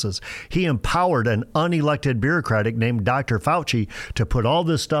the businesses. He empowered an unelected bureaucrat named Dr. Fauci to put all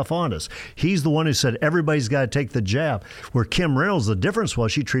this stuff on us. He's the one who said everybody's got to take the jab. Where Kim Reynolds, the difference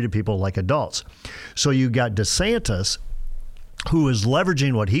was she treated people like adults. So you got DeSantis, who is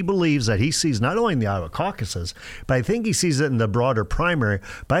leveraging what he believes that he sees not only in the Iowa caucuses, but I think he sees it in the broader primary,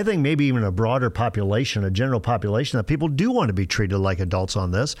 but I think maybe even a broader population, a general population, that people do want to be treated like adults on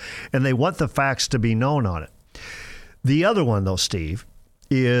this, and they want the facts to be known on it. The other one, though, Steve,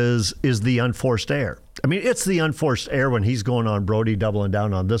 is the unforced error. I mean, it's the unforced error when he's going on Brody, doubling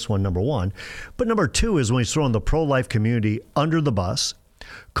down on this one, number one. But number two is when he's throwing the pro-life community under the bus,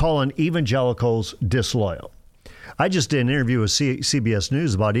 calling evangelicals disloyal. I just did an interview with CBS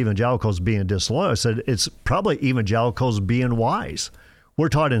News about evangelicals being disloyal. I said it's probably evangelicals being wise. We're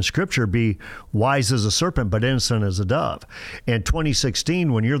taught in Scripture, be wise as a serpent, but innocent as a dove. In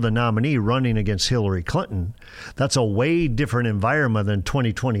 2016, when you're the nominee running against Hillary Clinton, that's a way different environment than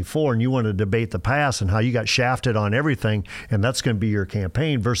 2024, and you want to debate the past and how you got shafted on everything, and that's going to be your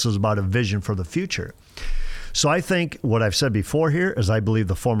campaign versus about a vision for the future. So I think what I've said before here is I believe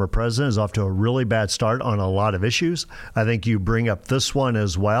the former president is off to a really bad start on a lot of issues. I think you bring up this one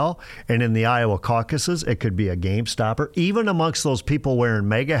as well. And in the Iowa caucuses, it could be a game stopper, even amongst those people wearing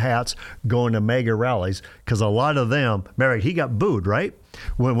MAGA hats, going to MAGA rallies, because a lot of them, Mary, he got booed, right?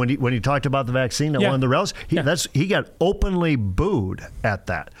 When he talked about the vaccine at one of the rallies, he got openly booed at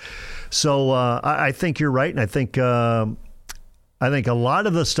that. So I think you're right. And I think a lot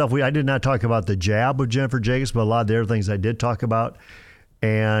of the stuff I did not talk about the jab with Jennifer Jacobs, but a lot of the other things I did talk about.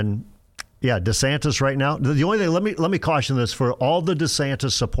 And yeah, DeSantis right now. The only thing, let me caution this for all the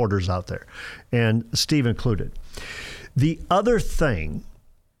DeSantis supporters out there, and Steve included. The other thing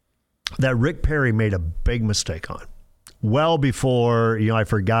that Rick Perry made a big mistake on, well before, I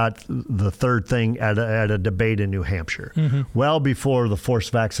forgot the third thing at a debate in New Hampshire, well before the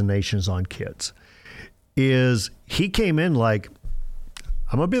forced vaccinations on kids, is he came in like,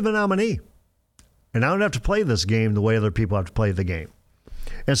 I'm going to be the nominee, and I don't have to play this game the way other people have to play the game.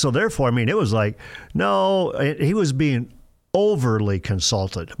 And so therefore, I mean, it was like, no, he was being overly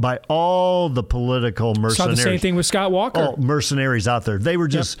consulted by all the political mercenaries. Saw the same thing with Scott Walker. Oh, mercenaries out there. They were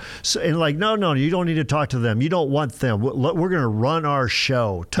just and like, no, you don't need to talk to them. You don't want them. We're going to run our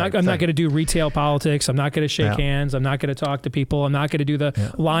show. I'm not going to do retail politics. I'm not going to shake hands. I'm not going to talk to people. I'm not going to do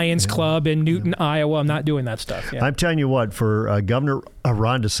the Lions Club in Newton, Iowa. I'm not doing that stuff. I'm telling you what, for Governor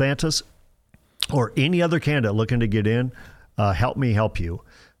Ron DeSantis or any other candidate looking to get in, help me help you.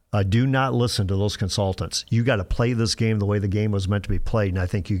 Do not listen to those consultants. You got to play this game the way the game was meant to be played, and I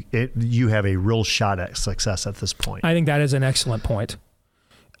think you have a real shot at success at this point. I think that is an excellent point.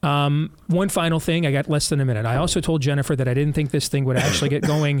 One final thing, I got less than a minute. I also told Jennifer that I didn't think this thing would actually get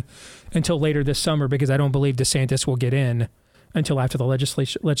going until later this summer because I don't believe DeSantis will get in until after the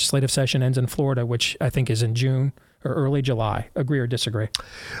legislative session ends in Florida, which I think is in June or early July. Agree or disagree?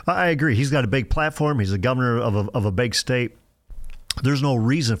 I agree. He's got a big platform. He's a governor of a big state. There's no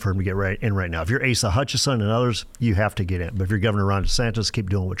reason for him to get in right now. If you're Asa Hutchinson and others, you have to get in. But if you're Governor Ron DeSantis, keep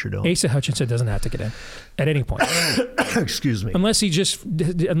doing what you're doing. Asa Hutchinson doesn't have to get in at any point. Excuse me. Unless he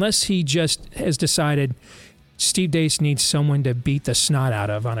just has decided Steve Deace needs someone to beat the snot out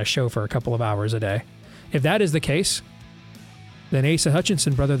of on a show for a couple of hours a day. If that is the case, then Asa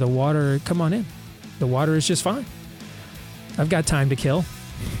Hutchinson, brother, come on in. The water is just fine. I've got time to kill.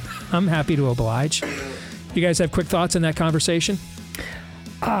 I'm happy to oblige. You guys have quick thoughts on that conversation?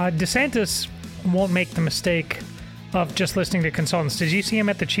 DeSantis won't make the mistake of just listening to consultants. Did you see him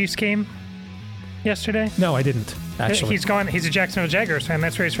at the Chiefs game yesterday? No, I didn't, actually. He's a Jacksonville Jaguars fan.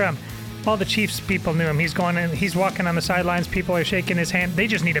 That's where he's from. All the Chiefs people knew him. He's walking on the sidelines. People are shaking his hand. They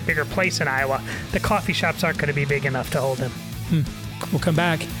just need a bigger place in Iowa. The coffee shops aren't going to be big enough to hold him. We'll come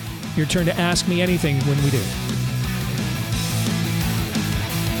back. Your turn to ask me anything when we do.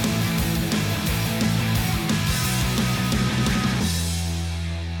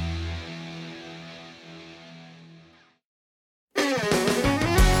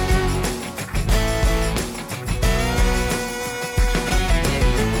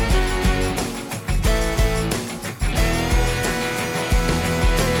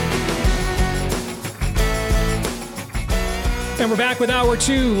 And we're back with Hour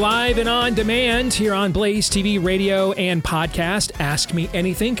 2, live and on demand here on Blaze TV, radio, and podcast. Ask Me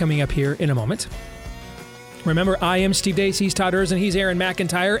Anything coming up here in a moment. Remember, I am Steve Deace, he's Todd Erzin, he's Aaron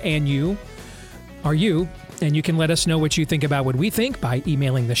McIntyre, and you are you. And you can let us know what you think about what we think by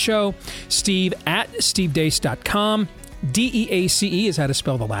emailing the show, steve@stevedeace.com. DEACE is how to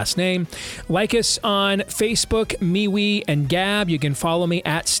spell the last name. Like us on Facebook, MeWe, and Gab. You can follow me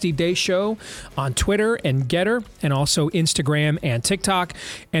at Steve Deace Show on Twitter and Getter, and also Instagram and TikTok.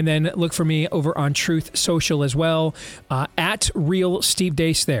 And then look for me over on Truth Social as well, at Real Steve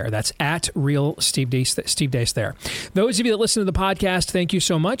Deace there. That's at Real Steve Deace there. Those of you that listen to the podcast, thank you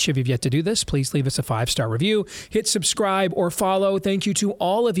so much. If you've yet to do this, please leave us a 5-star review. Hit subscribe or follow. Thank you to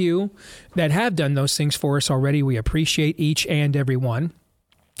all of you that have done those things for us already. We appreciate each and every one.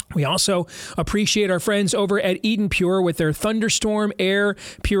 We also appreciate our friends over at Eden Pure with their Thunderstorm Air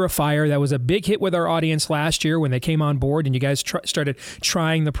Purifier. That was a big hit with our audience last year when they came on board and you guys started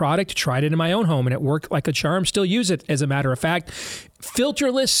trying the product. Tried it in my own home and it worked like a charm. Still use it, as a matter of fact.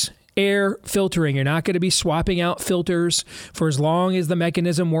 Filterless air filtering. You're not going to be swapping out filters for as long as the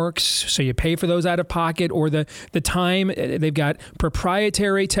mechanism works. So you pay for those out of pocket or the time. They've got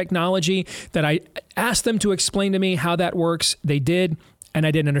proprietary technology that I asked them to explain to me how that works. They did. And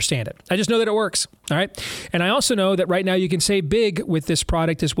I didn't understand it. I just know that it works. All right. And I also know that right now you can save big with this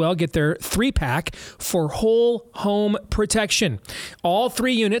product as well. Get their 3-pack for whole home protection. All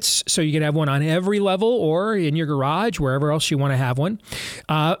 3 units. So you can have one on every level or in your garage, wherever else you want to have one.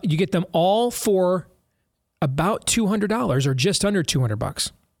 You get them all for about $200 or just under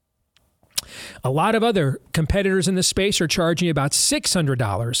 $200. A lot of other competitors in this space are charging about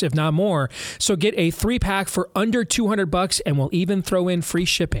 $600, if not more. So get a 3-pack for under $200, and we'll even throw in free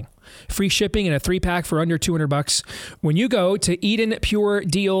shipping. Free shipping and a 3-pack for under $200 when you go to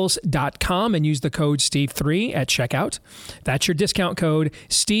EdenPureDeals.com and use the code Steve3 at checkout. That's your discount code,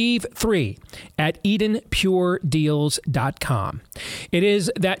 Steve3 at EdenPureDeals.com. It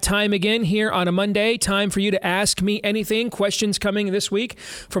is that time again here on a Monday. Time for you to ask me anything. Questions coming this week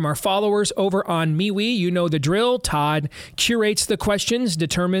from our followers over on MeWe. You know the drill. Todd curates the questions,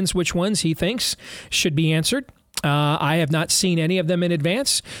 determines which ones he thinks should be answered. I have not seen any of them in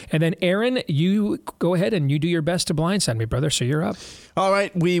advance. And then, Aaron, you go ahead and you do your best to blindside me, brother. So you're up. All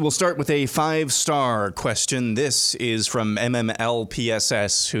right. We will start with a 5-star question. This is from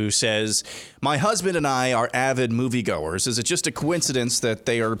MMLPSS, who says, my husband and I are avid moviegoers. Is it just a coincidence that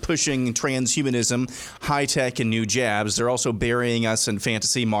they are pushing transhumanism, high-tech, and new jabs? They're also burying us in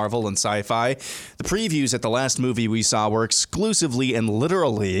fantasy, Marvel, and sci-fi. The previews at the last movie we saw were exclusively and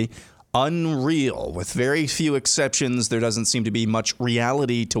literally unreal. With very few exceptions, there doesn't seem to be much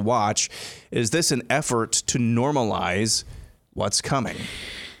reality to watch. Is this an effort to normalize what's coming?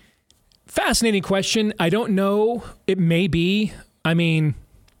 Fascinating question. I don't know. It may be. I mean,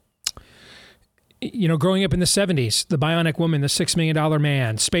 you know, growing up in the 70s, The Bionic Woman, The $6 Million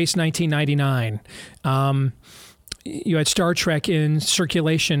Man, Space 1999, you had Star Trek in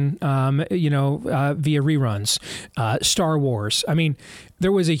circulation, via reruns, Star Wars. I mean,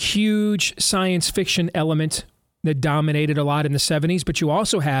 there was a huge science fiction element that dominated a lot in the 70s, but you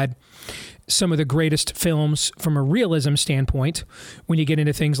also had some of the greatest films from a realism standpoint when you get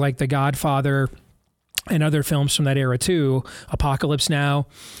into things like The Godfather and other films from that era too, Apocalypse Now.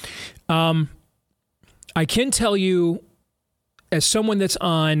 I can tell you, as someone that's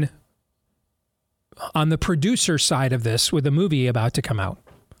on the producer side of this with a movie about to come out.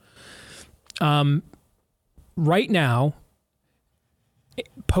 Right now,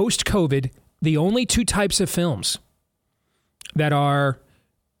 post-COVID, the only 2 types of films that are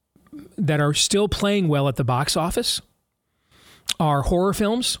still playing well at the box office are horror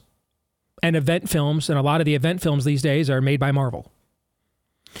films and event films, and a lot of the event films these days are made by Marvel.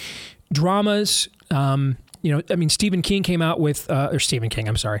 Dramas, Stephen King came out with,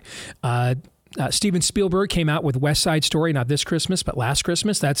 Steven Spielberg came out with West Side Story, not this Christmas, but last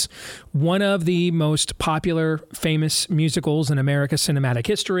Christmas. That's one of the most popular, famous musicals in America's cinematic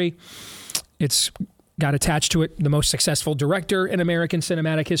history. It's got attached to it the most successful director in American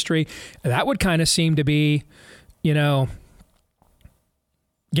cinematic history. That would kind of seem to be,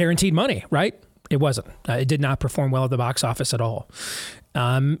 guaranteed money, right? It wasn't. It did not perform well at the box office at all.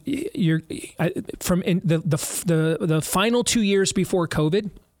 From the final 2 years before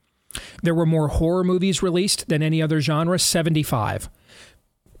COVID, there were more horror movies released than any other genre, 75.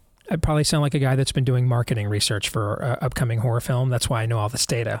 I probably sound like a guy that's been doing marketing research for an upcoming horror film. That's why I know all this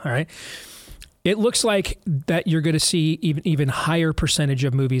data, all right? It looks like that you're going to see even higher percentage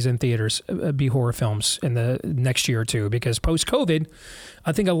of movies in theaters be horror films in the next year or two, because post-COVID,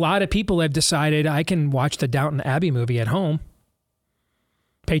 I think a lot of people have decided I can watch the Downton Abbey movie at home.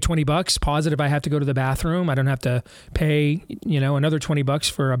 Pay $20, pause it if I have to go to the bathroom. I don't have to pay, another $20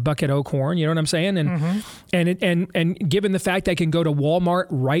 for a bucket of corn. You know what I'm saying? And given the fact I can go to Walmart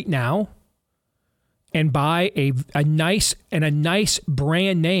right now and buy a nice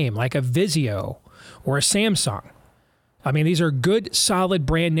brand name like a Vizio or a Samsung, I mean, these are good, solid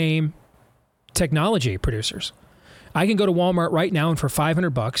brand name technology producers. I can go to Walmart right now and for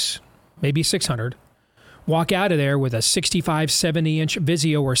 $500, maybe $600, walk out of there with a 65, 70-inch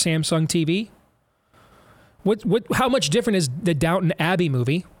Vizio or Samsung TV. How much different is the Downton Abbey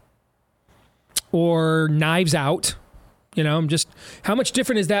movie or Knives Out? You know, how much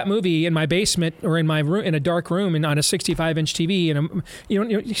different is that movie in my basement or in my room, in a dark room, and on a 65-inch TV? And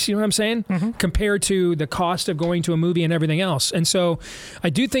you see what I'm saying? Mm-hmm. Compared to the cost of going to a movie and everything else. And so, I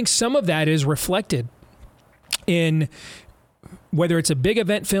do think some of that is reflected in whether it's a big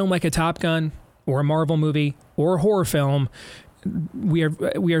event film like a Top Gun or a Marvel movie or a horror film. We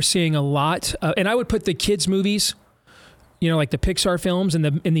are seeing a lot, and I would put the kids' movies, like the Pixar films in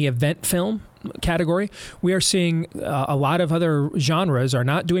the event film category. We are seeing a lot of other genres are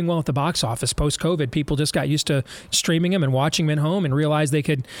not doing well at the box office post-COVID. People just got used to streaming them and watching them at home and realized the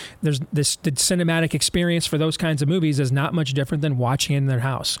cinematic experience for those kinds of movies is not much different than watching it in their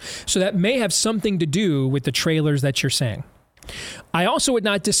house. So that may have something to do with the trailers that you're saying. I also would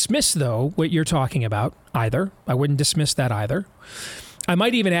not dismiss, though, what you're talking about either. I wouldn't dismiss that either. I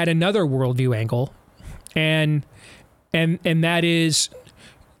might even add another worldview angle, and that is,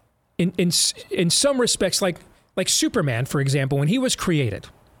 in some respects, like Superman, for example, when he was created.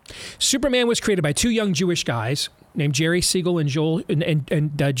 Superman was created by two young Jewish guys named Jerry Siegel and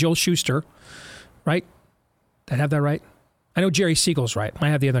Joel Shuster, right? Did I have that right? I know Jerry Siegel's right. I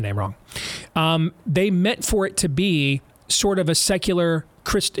have the other name wrong. They meant for it to be sort of a secular,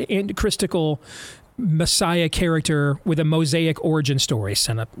 Christical Messiah character with a Mosaic origin story.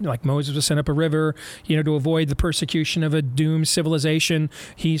 Like Moses was sent up a river, to avoid the persecution of a doomed civilization.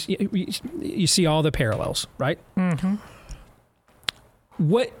 You see all the parallels, right? Mm-hmm.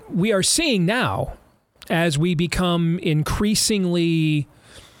 What we are seeing now, as we become increasingly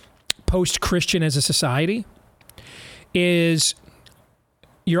post-Christian as a society, is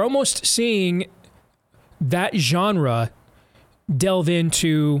you're almost seeing that genre delve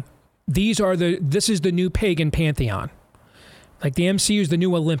into this is the new pagan pantheon. Like the MCU is the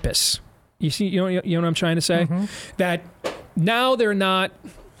new Olympus. You see, you know what I'm trying to say? Mm-hmm. That now they're not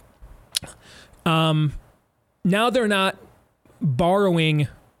borrowing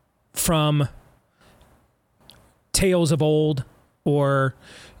from tales of old or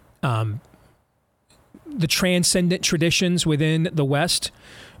the transcendent traditions within the West,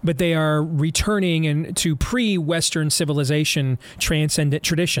 but they are returning to pre-Western civilization transcendent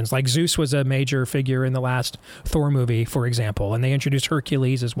traditions. Like Zeus was a major figure in the last Thor movie, for example, and they introduced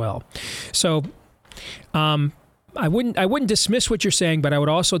Hercules as well. So I wouldn't dismiss what you're saying, but I would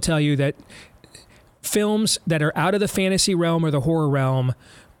also tell you that films that are out of the fantasy realm or the horror realm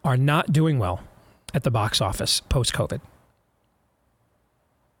are not doing well at the box office post-COVID.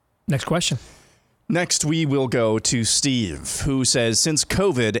 Next question. Next, we will go to Steve, who says, since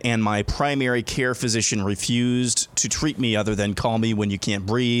COVID and my primary care physician refused to treat me other than call me when you can't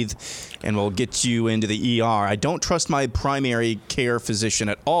breathe and will get you into the ER, I don't trust my primary care physician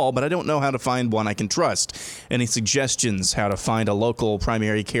at all, but I don't know how to find one I can trust. Any suggestions how to find a local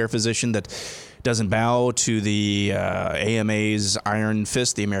primary care physician that doesn't bow to the AMA's iron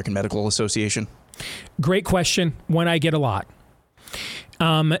fist, the American Medical Association? Great question. One I get a lot.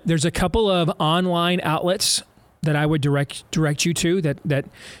 There's a couple of online outlets that I would direct you to that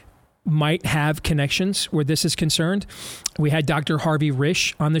might have connections where this is concerned. We had Dr. Harvey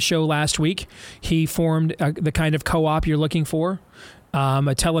Risch on the show last week. He formed the kind of co-op you're looking for, a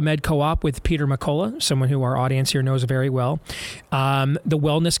telemed co-op with Peter McCullough, someone who our audience here knows very well. The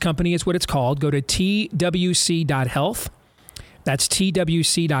Wellness Company is what it's called. Go to twc.health. That's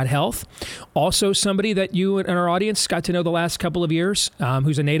twc.health. Also, somebody that you and our audience got to know the last couple of years,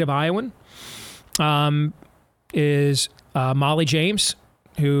 who's a native Iowan, is Molly James,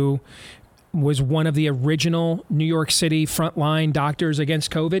 who was one of the original New York City frontline doctors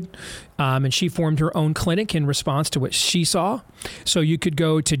against COVID. And she formed her own clinic in response to what she saw. So you could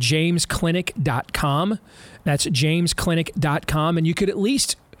go to jamesclinic.com. That's jamesclinic.com. And you could at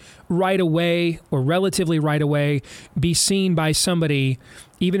least right away or relatively right away be seen by somebody,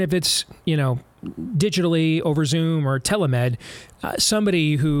 even if it's, digitally over Zoom or telemed,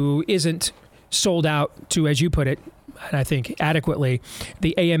 somebody who isn't sold out to, as you put it, and I think adequately,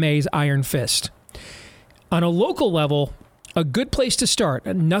 the AMA's iron fist. On a local level, a good place to start.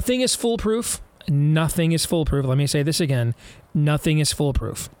 Nothing is foolproof. Nothing is foolproof. Let me say this again. Nothing is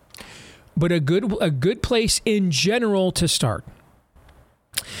foolproof. But a good place in general to start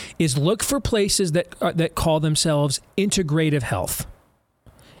is look for places that call themselves integrative health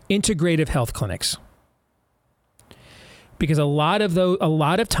clinics, because a lot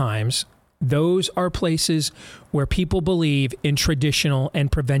of times Those are places where people believe in traditional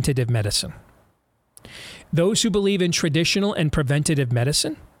and preventative medicine. Those who believe in traditional and preventative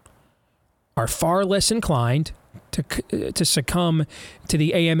medicine are far less inclined to succumb to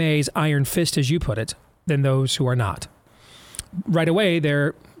the AMA's iron fist, as you put it, than those who are not. Right away,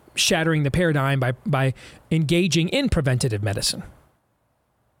 they're shattering the paradigm by engaging in preventative medicine,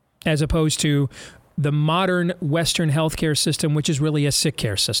 as opposed to the modern Western healthcare system, which is really a sick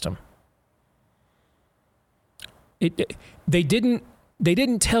care system. They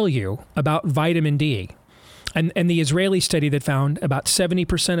didn't tell you about vitamin D. And the Israeli study that found about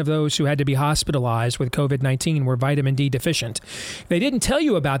 70% of those who had to be hospitalized with COVID-19 were vitamin D deficient. They didn't tell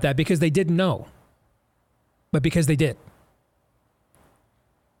you about that because they didn't know, but because they did.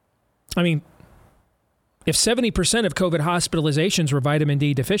 I mean, if 70% of COVID hospitalizations were vitamin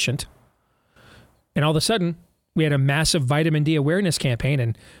D deficient, and all of a sudden we had a massive vitamin D awareness campaign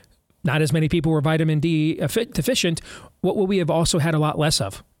and not as many people were vitamin D deficient, what would we have also had a lot less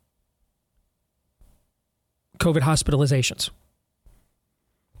of? COVID hospitalizations.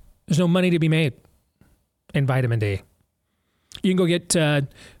 There's no money to be made in vitamin D. You can go get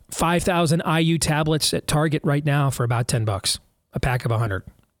 5,000 IU tablets at Target right now for about $10, a pack of 100.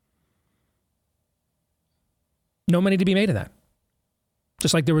 No money to be made in that.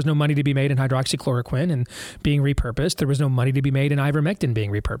 Just like there was no money to be made in hydroxychloroquine and being repurposed, there was no money to be made in ivermectin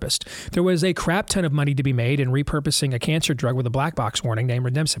being repurposed. There was a crap ton of money to be made in repurposing a cancer drug with a black box warning named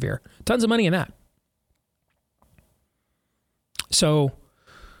Remdesivir. Tons of money in that. So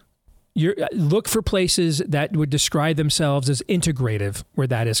look for places that would describe themselves as integrative where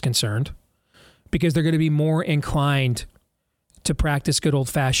that is concerned, because they're going to be more inclined to practice good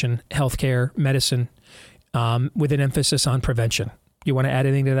old-fashioned healthcare, medicine, with an emphasis on prevention. You want to add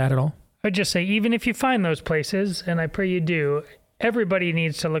anything to that at all? I'd just say, even if you find those places, and I pray you do, everybody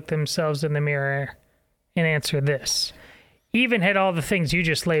needs to look themselves in the mirror and answer this. Even had all the things you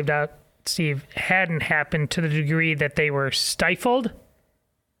just laid out, Steve, hadn't happened to the degree that they were stifled,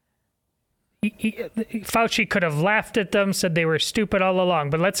 Fauci could have laughed at them, said they were stupid all along.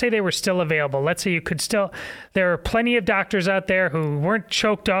 But let's say they were still available. Let's say you could still... There are plenty of doctors out there who weren't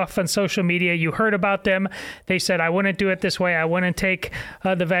choked off on social media. You heard about them. They said, I wouldn't do it this way. I wouldn't take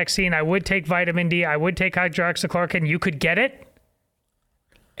the vaccine. I would take vitamin D. I would take hydroxychloroquine. You could get it.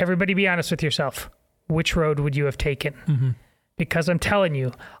 Everybody be honest with yourself. Which road would you have taken? Mm-hmm. Because I'm telling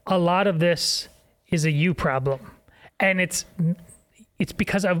you, a lot of this is a you problem. And it's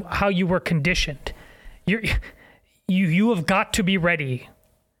because of how you were conditioned. You have got to be ready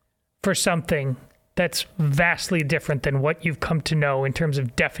for something that's vastly different than what you've come to know in terms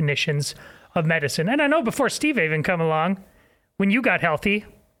of definitions of medicine. And I know before Steve even come along, when you got healthy,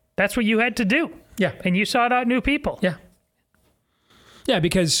 that's what you had to do. Yeah. And you sought out new people. Yeah. Yeah,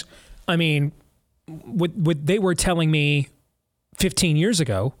 because, I mean, what they were telling me 15 years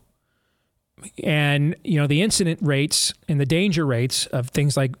ago, and, you know, the incident rates and the danger rates of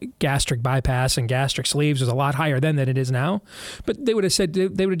things like gastric bypass and gastric sleeves was a lot higher then than it is now. But they would have said, they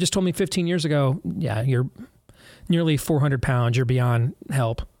would have just told me 15 years ago, yeah, you're nearly 400 pounds, you're beyond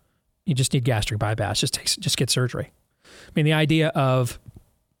help. You just need gastric bypass, just get surgery. I mean, the idea of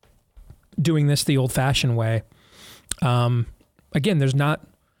doing this the old-fashioned way, again, there's not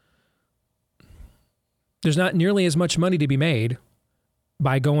nearly as much money to be made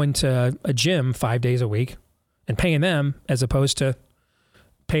by going to a gym 5 days a week and paying them as opposed to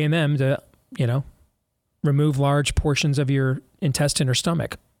paying them to, you know, remove large portions of your intestine or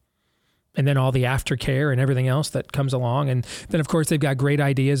stomach. And then all the aftercare and everything else that comes along. And then, of course, they've got great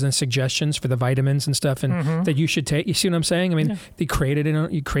ideas and suggestions for the vitamins and stuff and that you should take. You see what I'm saying? I mean, you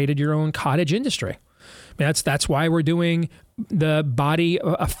created your own cottage industry. I mean, that's why we're doing the body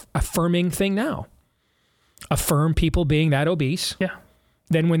affirming thing now. Affirm people being that obese. Yeah.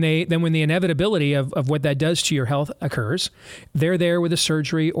 Then when the inevitability of what that does to your health occurs, they're there with a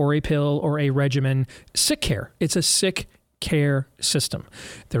surgery or a pill or a regimen. Sick care. It's a sick care system.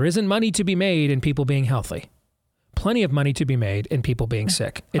 There isn't money to be made in people being healthy. Plenty of money to be made in people being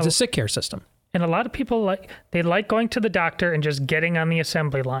sick. It's a sick care system. And a lot of people like going to the doctor and just getting on the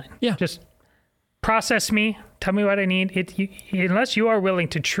assembly line. Yeah. Just process me. Tell me what I need. Unless you are willing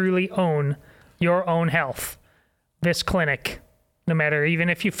to truly own your own health, this clinic, no matter, even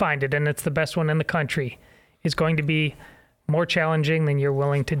if you find it and it's the best one in the country, is going to be more challenging than you're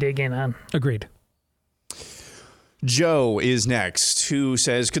willing to dig in on. Agreed. Joe is next, who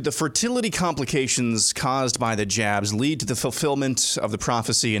says, could the fertility complications caused by the jabs lead to the fulfillment of the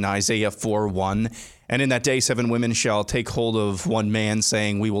prophecy in Isaiah 4:1 And in that day, 7 women shall take hold of one man,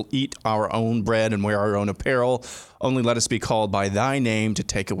 saying, we will eat our own bread and wear our own apparel. Only let us be called by thy name to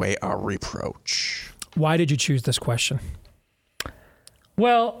take away our reproach. Why did you choose this question?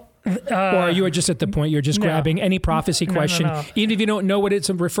 Well, or you are just at the point you're just grabbing any prophecy question, even if you don't know what it's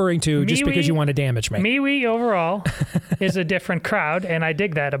referring to, just because you want to damage me. MeWe overall is a different crowd, and I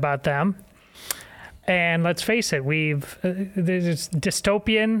dig that about them. And let's face it, there's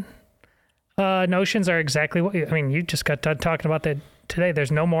dystopian notions are exactly what you just got done talking about that today.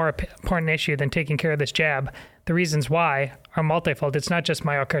 There's no more important issue than taking care of this jab. The reasons why are multifold. It's not just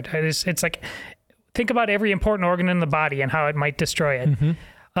myocarditis. It's like, think about every important organ in the body and how it might destroy it. Mm-hmm.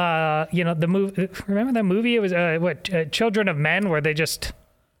 The movie. Remember that movie? It was Children of Men, where they just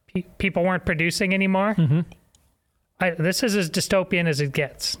people weren't producing anymore. Mm-hmm. This is as dystopian as it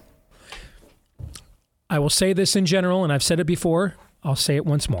gets. I will say this in general, and I've said it before. I'll say it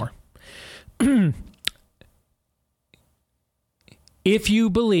once more. If you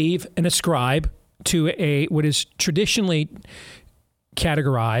believe and ascribe to what is traditionally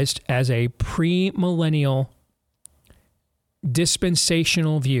categorized as a premillennial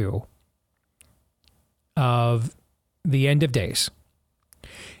dispensational view of the end of days,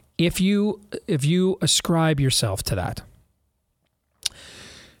 if you ascribe yourself to that,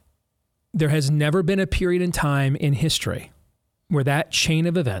 there has never been a period in time in history where that chain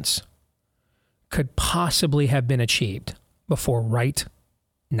of events could possibly have been achieved before right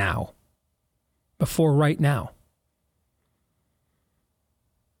now. Before right now.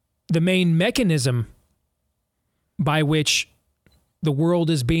 The main mechanism by which the world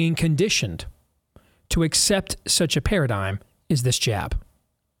is being conditioned to accept such a paradigm is this jab.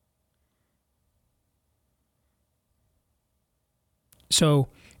 So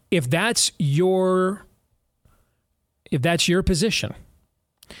if that's your position,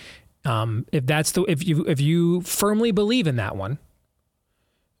 if you firmly believe in that one,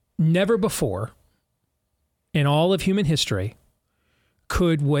 never before in all of human history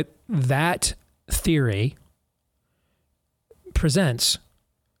could what that theory presents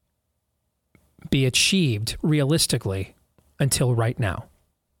be achieved realistically until right now.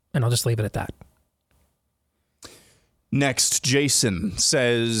 And I'll just leave it at that. Next, Jason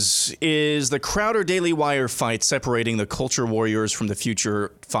says, is the Crowder Daily Wire fight separating the culture warriors from the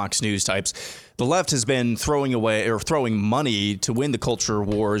future Fox News types? The left has been throwing money to win the culture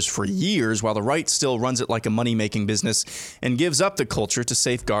wars for years, while the right still runs it like a money-making business and gives up the culture to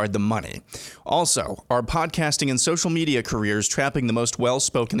safeguard the money. Also, are podcasting and social media careers trapping the most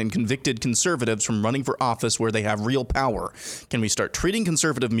well-spoken and convicted conservatives from running for office where they have real power? Can we start treating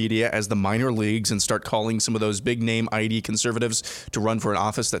conservative media as the minor leagues and start calling some of those big name ID conservatives to run for an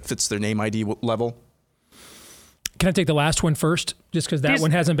office that fits their name ID level? Can I take the last one first? Just because that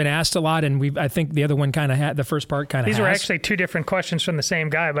one hasn't been asked a lot, and I think the other one kind of had, the first part kind of has. These were actually two different questions from the same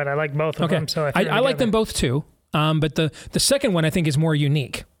guy, but I like both of them. So I like them both too. But the second one I think is more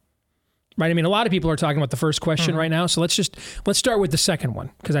unique, right? I mean, a lot of people are talking about the first question right now, so let's start with the second one,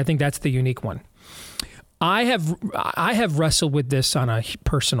 because I think that's the unique one. I have wrestled with this on a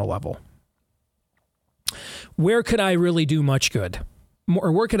personal level. Where could I really do much good?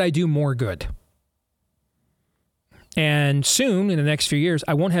 Or where could I do more good? And soon, in the next few years,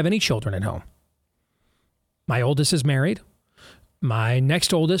 I won't have any children at home. My oldest is married. My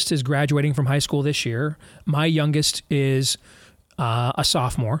next oldest is graduating from high school this year. My youngest is a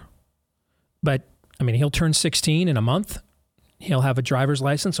sophomore. But, I mean, he'll turn 16 in a month. He'll have a driver's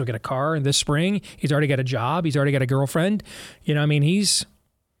license. He'll get a car this spring. He's already got a job. He's already got a girlfriend. You know, I mean,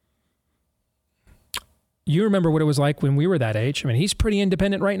 you remember what it was like when we were that age. I mean, he's pretty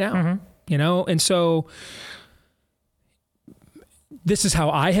independent right now, you know? And so this is how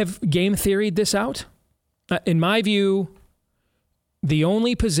I have game theoried this out. In my view, the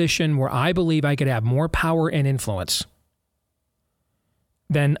only position where I believe I could have more power and influence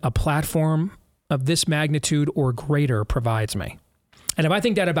than a platform of this magnitude or greater provides me. And if I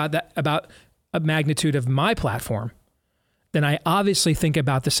think that about a magnitude of my platform, then I obviously think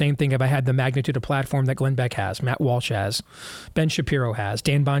about the same thing if I had the magnitude of platform that Glenn Beck has, Matt Walsh has, Ben Shapiro has,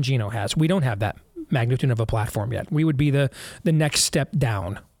 Dan Bongino has. We don't have that magnitude of a platform yet. We would be the next step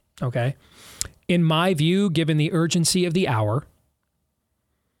down, okay? In my view, given the urgency of the hour,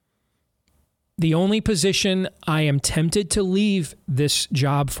 the only position I am tempted to leave this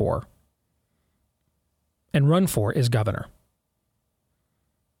job for and run for is governor,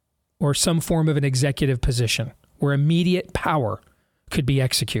 or some form of an executive position where immediate power could be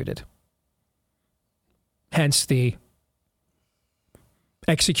executed. Hence the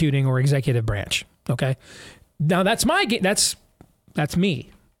executing or executive branch. Okay. Now that's my that's me,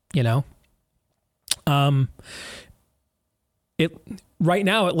 you know. Right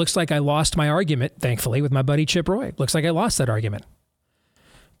now, it looks like I lost my argument, thankfully, with my buddy Chip Roy. It looks like I lost that argument.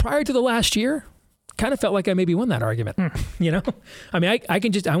 Prior to the last year, kind of felt like I maybe won that argument. You know? I mean,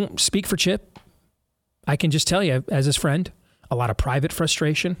 I won't speak for Chip. I can just tell you, as his friend, a lot of private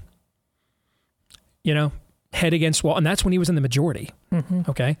frustration. You know, head against wall. And that's when he was in the majority.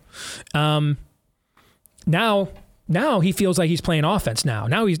 Okay? Now he feels like he's playing offense now.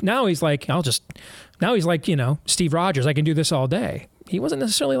 Now he's like, you know, Steve Rogers, I can do this all day. He wasn't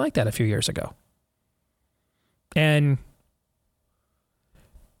necessarily like that a few years ago. And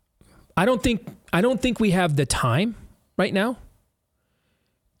I don't think we have the time right now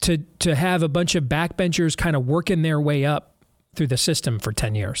to have a bunch of backbenchers kind of working their way up through the system for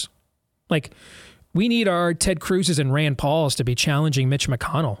 10 years. Like, we need our Ted Cruz's and Rand Paul's to be challenging Mitch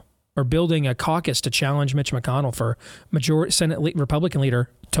McConnell, or building a caucus to challenge Mitch McConnell for majority Senate Republican leader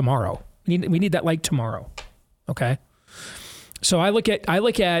tomorrow. We need that like tomorrow. Okay. So I look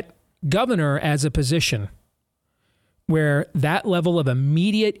at governor as a position where that level of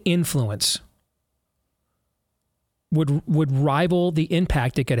immediate influence would rival the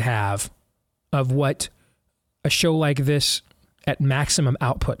impact it could have of what a show like this at maximum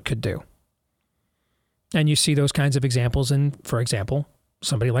output could do. And you see those kinds of examples in, for example,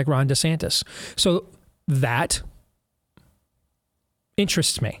 somebody like Ron DeSantis. So that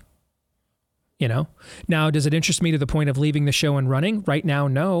interests me. You know? Now, does it interest me to the point of leaving the show and running? Right now,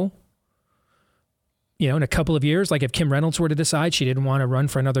 no. You know, in a couple of years, like if Kim Reynolds were to decide she didn't want to run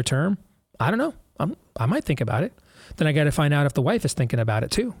for another term, I don't know. I might think about it. Then I got to find out if the wife is thinking about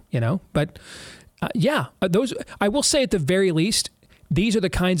it too, you know? But those, I will say at the very least, these are the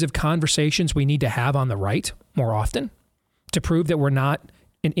kinds of conversations we need to have on the right more often to prove that we're not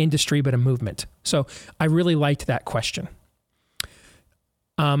an industry but a movement. So I really liked that question.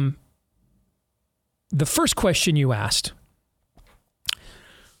 The first question you asked,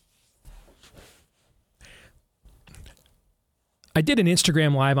 I did an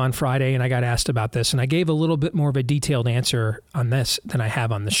Instagram live on Friday and I got asked about this, and I gave a little bit more of a detailed answer on this than I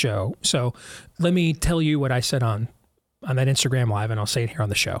have on the show. So let me tell you what I said on that Instagram live, and I'll say it here on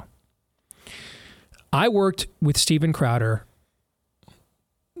the show. I worked with Steven Crowder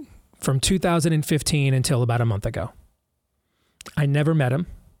from 2015 until about a month ago. I never met him,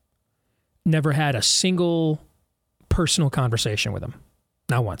 never had a single personal conversation with him,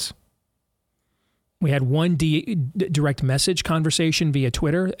 not once. We had one direct message conversation via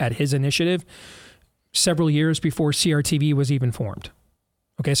Twitter at his initiative several years before CRTV was even formed.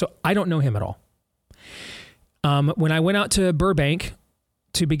 Okay, so I don't know him at all. When I went out to Burbank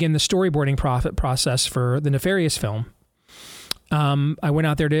to begin the storyboarding process for the Nefarious film, I went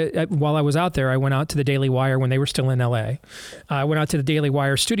out there while I was out there, I went out to the Daily Wire when they were still in LA. I went out to the Daily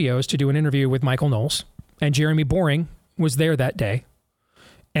Wire studios to do an interview with Michael Knowles, and Jeremy Boring was there that day.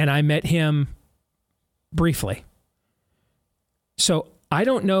 And I met him briefly. So I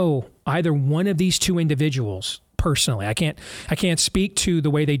don't know either one of these two individuals personally. I can't speak to the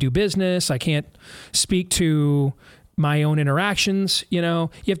way they do business. I can't speak to my own interactions. You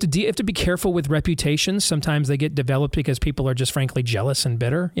know, you have to be careful with reputations. Sometimes they get developed because people are just frankly jealous and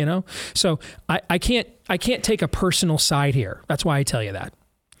bitter, you know? So I can't take a personal side here. That's why I tell you that.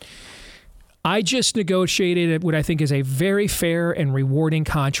 I just negotiated what I think is a very fair and rewarding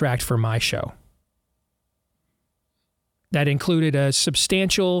contract for my show. That included a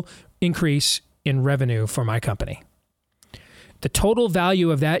substantial increase in revenue for my company. The total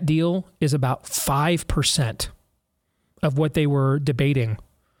value of that deal is about 5% of what they were debating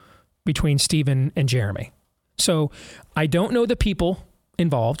between Steven and Jeremy. So I don't know the people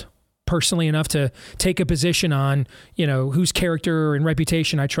involved personally enough to take a position on, you know, whose character and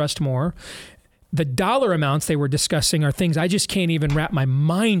reputation I trust more. The dollar amounts they were discussing are things I just can't even wrap my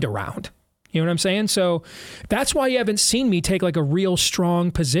mind around. You know what I'm saying? So that's why you haven't seen me take like a real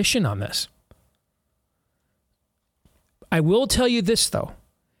strong position on this. I will tell you this though.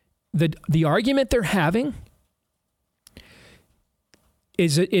 The argument they're having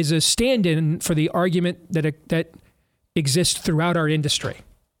is a stand-in for the argument that exists throughout our industry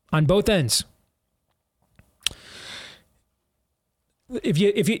on both ends. If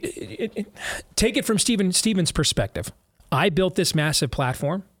you take it from Steven's perspective, I built this massive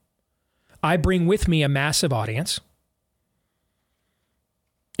platform. I bring with me a massive audience.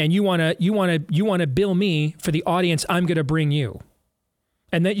 And you want to bill me for the audience I'm going to bring you.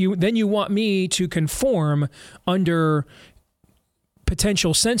 And then you want me to conform under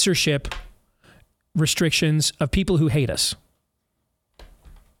potential censorship restrictions of people who hate us.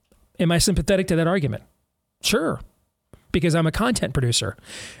 Am I sympathetic to that argument? Sure. Because I'm a content producer.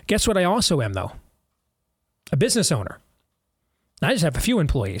 Guess what I also am though? a business owner. I just have a few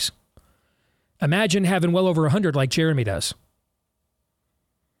employees. Imagine having well over 100 like Jeremy does.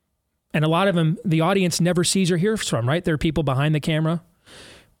 And a lot of them, the audience never sees or hears from, right? There are people behind the camera.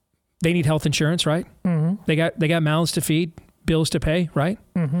 They need health insurance, right? Mm-hmm. They got mouths to feed, bills to pay, right?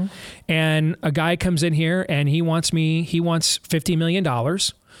 Mm-hmm. And a guy comes in here and he wants $50 million,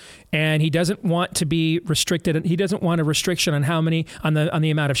 and he doesn't want to be restricted. He doesn't want a restriction on on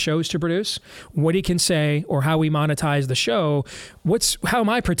the amount of shows to produce, what he can say, or how we monetize the show. How am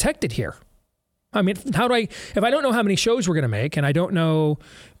I protected here? I mean, if I don't know how many shows we're going to make and I don't know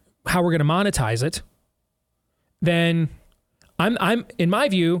how we're going to monetize it, then I'm in my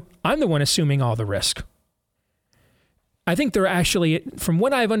view, I'm the one assuming all the risk. I think they're actually, from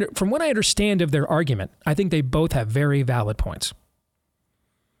what I understand of their argument, I think they both have very valid points.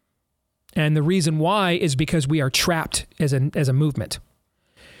 And the reason why is because we are trapped as a movement.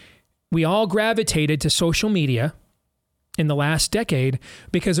 We all gravitated to social media in the last decade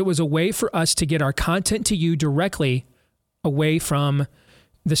because it was a way for us to get our content to you directly, away from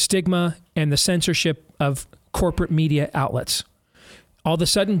the stigma and the censorship of corporate media outlets. All of a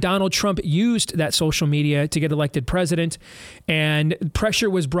sudden, Donald Trump used that social media to get elected president, and pressure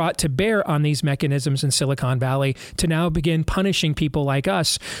was brought to bear on these mechanisms in Silicon Valley to now begin punishing people like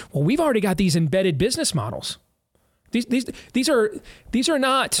us. Well, we've already got these embedded business models. These are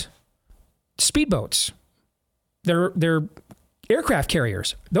not speedboats. They're aircraft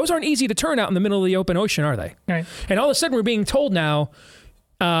carriers. Those aren't easy to turn out in the middle of the open ocean, are they? Right. And all of a sudden, we're being told now,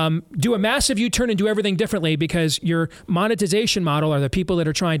 do a massive U-turn and do everything differently because your monetization model are the people that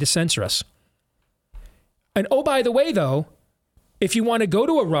are trying to censor us. And oh, by the way, though, if you want to go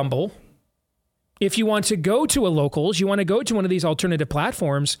to a Rumble, if you want to go to a Locals, you want to go to one of these alternative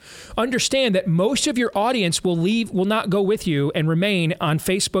platforms, understand that most of your audience will not go with you and remain on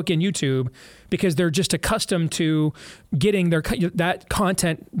Facebook and YouTube because they're just accustomed to getting that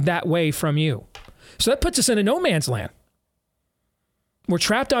content that way from you. So that puts us in a no man's land. We're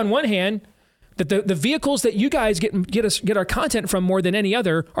trapped on one hand, that the vehicles that you guys get our content from more than any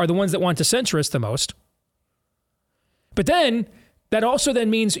other are the ones that want to censor us the most. But then that also then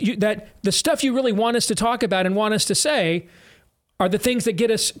means that the stuff you really want us to talk about and want us to say are the things that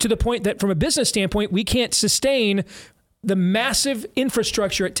get us to the point that from a business standpoint, we can't sustain the massive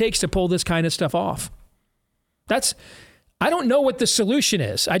infrastructure it takes to pull this kind of stuff off. I don't know what the solution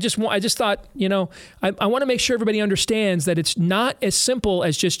is. I just thought, I want to make sure everybody understands that it's not as simple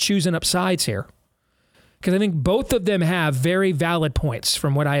as just choosing up sides here. Because I think both of them have very valid points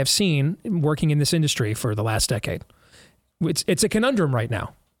from what I have seen working in this industry for the last decade. It's a conundrum right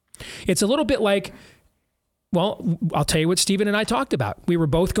now. It's a little bit like, well, I'll tell you what Stephen and I talked about. We were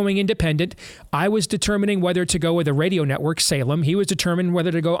both going independent. I was determining whether to go with a radio network, Salem. He was determining whether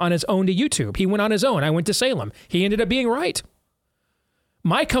to go on his own to YouTube. He went on his own. I went to Salem. He ended up being right.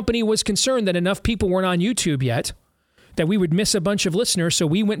 My company was concerned that enough people weren't on YouTube yet that we would miss a bunch of listeners, so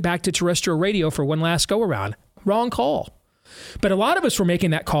we went back to terrestrial radio for one last go-around. Wrong call. But a lot of us were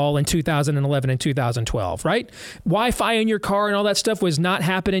making that call in 2011 and 2012, right? Wi-Fi in your car and all that stuff was not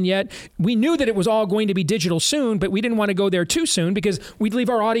happening yet. We knew that it was all going to be digital soon, but we didn't want to go there too soon because we'd leave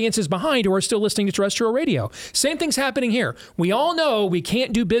our audiences behind who are still listening to terrestrial radio. Same thing's happening here. We all know we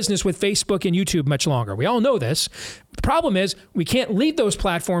can't do business with Facebook and YouTube much longer. We all know this. The problem is we can't leave those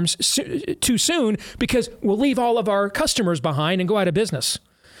platforms too soon because we'll leave all of our customers behind and go out of business.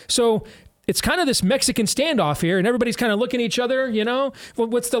 So it's kind of this Mexican standoff here, and everybody's kind of looking at each other,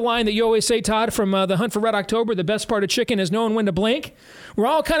 What's the line that you always say, Todd, from The Hunt for Red October? The best part of chicken is knowing when to blink. We're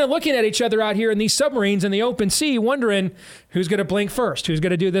all kind of looking at each other out here in these submarines in the open sea, wondering who's going to blink first, who's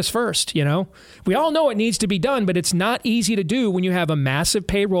going to do this first, We all know it needs to be done, but it's not easy to do when you have a massive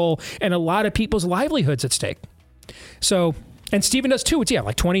payroll and a lot of people's livelihoods at stake. So, and Stephen does too. It's,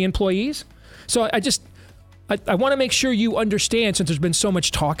 like 20 employees. So I want to make sure you understand, since there's been so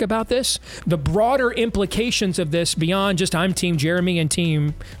much talk about this, the broader implications of this beyond just I'm Team Jeremy and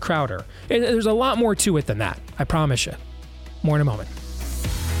Team Crowder. There's a lot more to it than that. I promise you. More in a moment.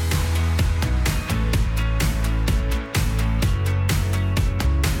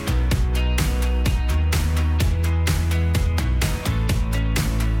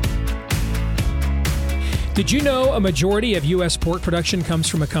 Did you know a majority of U.S. pork production comes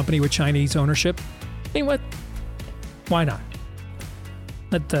from a company with Chinese ownership? I mean, what? Why not?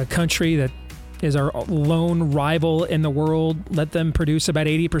 Let the country that is our lone rival in the world, let them produce about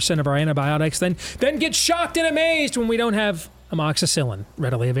 80% of our antibiotics, then get shocked and amazed when we don't have amoxicillin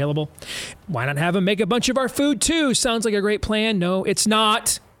readily available. Why not have them make a bunch of our food too? Sounds like a great plan. No, it's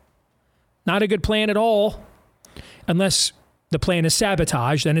not. Not a good plan at all. Unless the plan is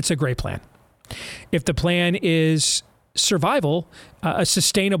sabotage, then it's a great plan. If the plan is survival, a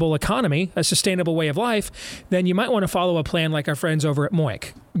sustainable economy, a sustainable way of life, then you might want to follow a plan like our friends over at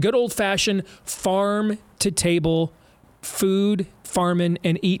Moink. Good old-fashioned farm-to-table food, farming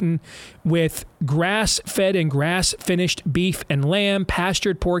and eating with grass-fed and grass-finished beef and lamb,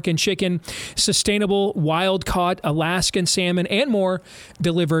 pastured pork and chicken, sustainable wild-caught Alaskan salmon, and more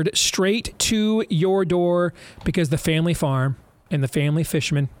delivered straight to your door because the family farm and the family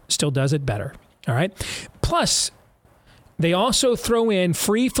fisherman still does it better. All right? Plus, they also throw in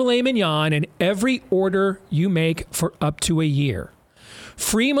free filet mignon in every order you make for up to a year.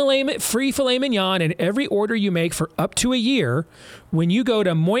 Free filet mignon in every order you make for up to a year when you go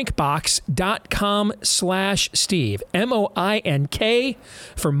to moinkbox.com/Steve. MOINK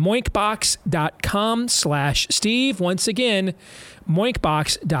for moinkbox.com/Steve. Once again,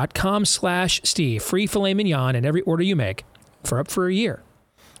 moinkbox.com/Steve. Free filet mignon in every order you make for a year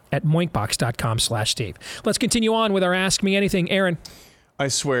at moinkbox.com/Steve. Let's continue on with our Ask Me Anything. Aaron. I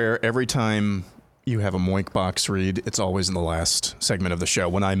swear, every time you have a Moink Box read, it's always in the last segment of the show.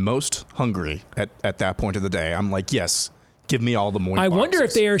 When I'm most hungry at that point of the day, I'm like, yes, give me all the Moink Boxes. I wonder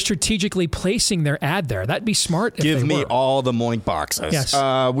if they are strategically placing their ad there. That'd be smart if Give they me were. all the Moink Boxes. Yes.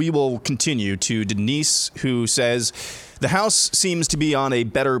 We will continue to Denise, who says, the House seems to be on a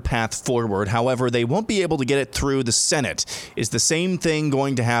better path forward. However, they won't be able to get it through the Senate. Is the same thing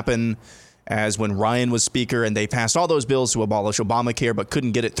going to happen as when Ryan was Speaker and they passed all those bills to abolish Obamacare but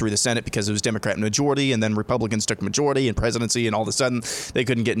couldn't get it through the Senate because it was Democrat majority, and then Republicans took majority and presidency, and all of a sudden they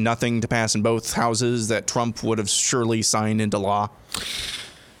couldn't get nothing to pass in both houses that Trump would have surely signed into law?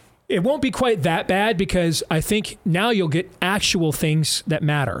 It won't be quite that bad because I think now you'll get actual things that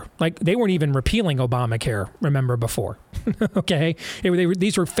matter. Like they weren't even repealing Obamacare, remember, before. Okay?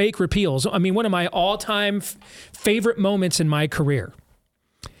 These were fake repeals. I mean, one of my all-time favorite moments in my career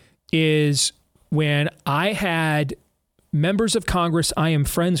is when I had members of Congress I am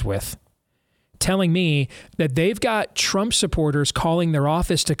friends with telling me that they've got Trump supporters calling their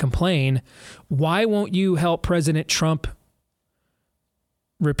office to complain, why won't you help President Trump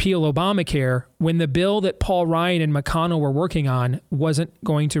repeal Obamacare when the bill that Paul Ryan and McConnell were working on wasn't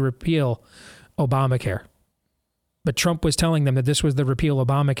going to repeal Obamacare? But Trump was telling them that this was the repeal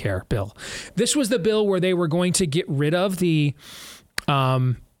Obamacare bill. This was the bill where they were going to get rid of the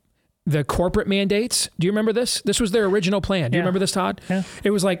corporate mandates. Do you remember this? This was their original plan. Do you remember this, Todd? Yeah.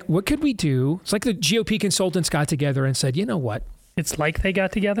 It was like, what could we do? It's like the GOP consultants got together and said, you know what? It's like they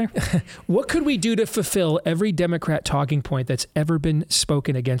got together? What could we do to fulfill every Democrat talking point that's ever been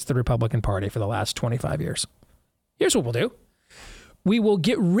spoken against the Republican Party for the last 25 years? Here's what we'll do. We will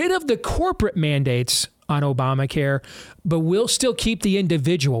get rid of the corporate mandates on Obamacare, but we'll still keep the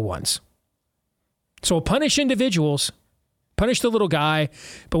individual ones. So we'll punish individuals, punish the little guy,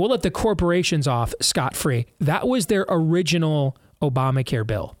 but we'll let the corporations off scot-free. That was their original Obamacare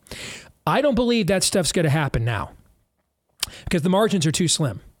bill. I don't believe that stuff's going to happen now because the margins are too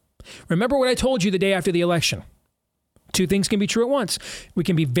slim. Remember what I told you the day after the election. Two things can be true at once. We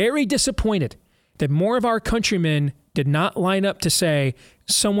can be very disappointed that more of our countrymen did not line up to say,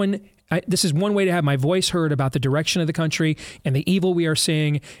 this is one way to have my voice heard about the direction of the country and the evil we are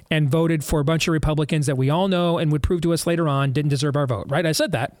seeing, and voted for a bunch of Republicans that we all know and would prove to us later on didn't deserve our vote, right? I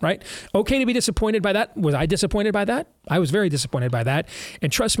said that, right? Okay to be disappointed by that. Was I disappointed by that? I was very disappointed by that.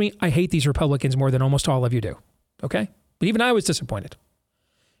 And trust me, I hate these Republicans more than almost all of you do, okay? But even I was disappointed.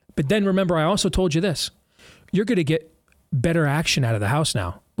 But then remember, I also told you this. You're going to get better action out of the House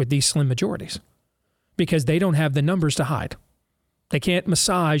now with these slim majorities because they don't have the numbers to hide. They can't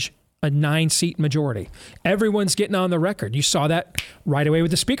massage a 9-seat majority. Everyone's getting on the record. You saw that right away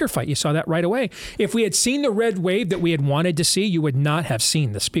with the speaker fight. You saw that right away. If we had seen the red wave that we had wanted to see, you would not have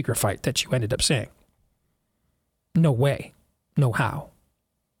seen the speaker fight that you ended up seeing. No way. No how.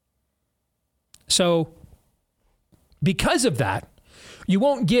 So because of that, you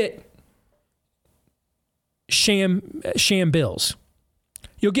won't get sham bills.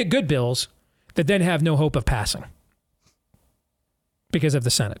 You'll get good bills that then have no hope of passing because of the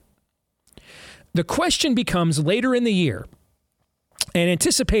Senate. The question becomes later in the year, and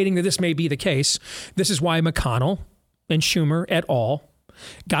anticipating that this may be the case, this is why McConnell and Schumer et al.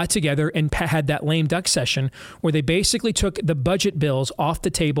 Got together and had that lame duck session where they basically took the budget bills off the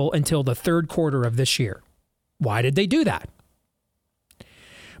table until the third quarter of this year. Why did they do that?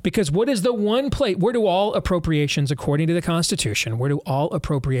 Because what is the one place, where do all appropriations, according to the Constitution, where do all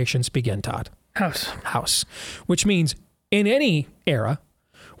appropriations begin, Todd? House. Which means in any era,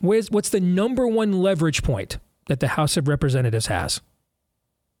 what's the number one leverage point that the House of Representatives has?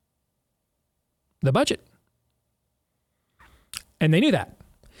 The budget. And they knew that.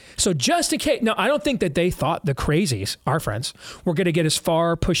 So just in case, now I don't think that they thought the crazies, our friends, were going to get as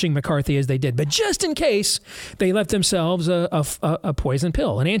far pushing McCarthy as they did. But just in case, they left themselves a poison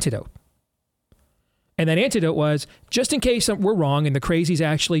pill, an antidote. And that antidote was, just in case we're wrong and the crazies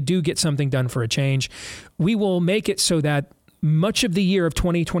actually do get something done for a change, we will make it so that much of the year of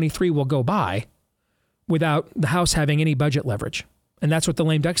 2023 will go by without the House having any budget leverage. And that's what the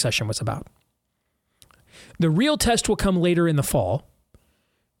lame duck session was about. The real test will come later in the fall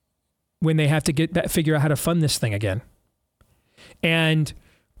when they have to figure out how to fund this thing again. And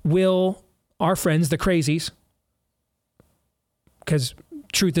will our friends, the crazies, because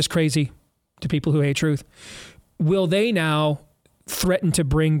truth is crazy to people who hate truth, will they now threaten to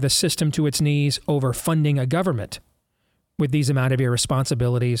bring the system to its knees over funding a government with these amount of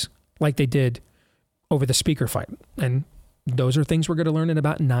irresponsibilities like they did over the speaker fight? And those are things we're going to learn in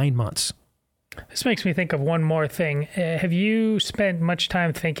about 9 months. This makes me think of one more thing. Have you spent much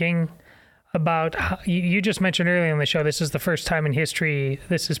time thinking about how, you just mentioned earlier on the show, this is the first time in history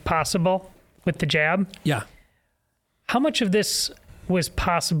this is possible with the jab? Yeah. How much of this was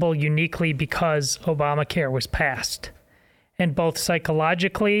possible uniquely because Obamacare was passed? And both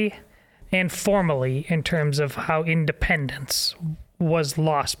psychologically and formally in terms of how independence was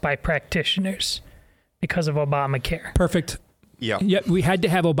lost by practitioners because of Obamacare. Perfect. Yeah. Yep. We had to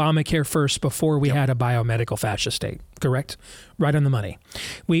have Obamacare first before we had a biomedical fascist state. Correct. Right on the money.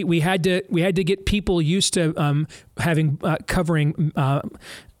 We had to get people used to having covering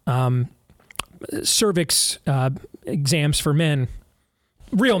cervix exams for men.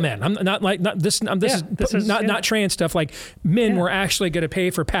 Real men. I'm not like not this. This is not trans stuff. Like men were actually going to pay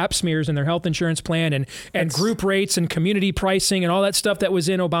for Pap smears in their health insurance plan and group rates and community pricing and all that stuff that was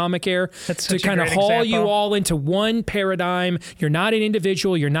in Obamacare to kind of haul you all into one paradigm. You're not an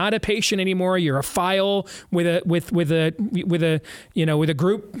individual. You're not a patient anymore. You're a file with a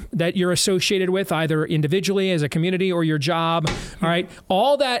group that you're associated with, either individually as a community or your job. All right.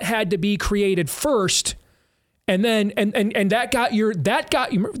 All that had to be created first. And then, and that got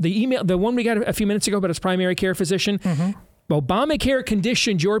the email, the one we got a few minutes ago about his primary care physician. Mm-hmm. Obamacare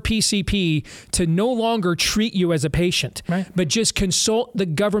conditioned your PCP to no longer treat you as a patient, right, but just consult the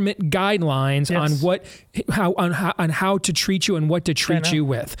government guidelines on how to treat you and what to treat you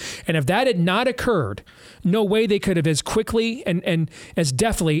with. And if that had not occurred, no way they could have as quickly and as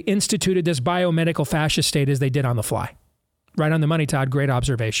deftly instituted this biomedical fascist state as they did on the fly. Right on the money, Todd. Great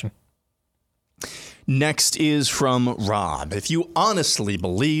observation. Next is from Rob. If you honestly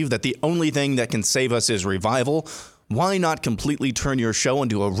believe that the only thing that can save us is revival, why not completely turn your show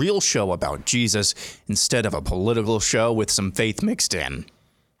into a real show about Jesus instead of a political show with some faith mixed in?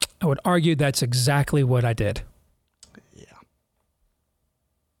 I would argue that's exactly what I did. Yeah.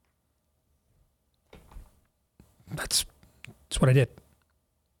 That's what I did.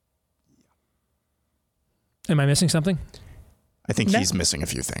 Am I missing something? I think he's missing a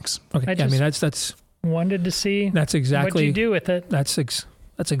few things. Okay. I mean, that's wanted to see that's exactly what you do with it. That's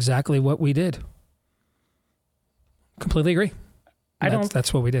exactly what we did. Completely agree.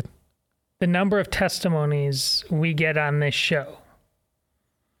 That's what we did. The number of testimonies we get on this show,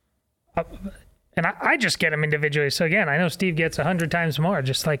 and I just get them individually. So again, I know Steve gets 100 times more.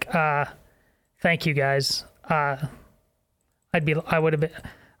 Just like, thank you guys. I would have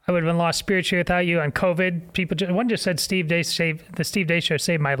been lost spiritually without you. On COVID, one just said the Steve Day Show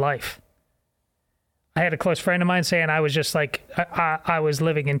saved my life. I had a close friend of mine saying I was just like, I was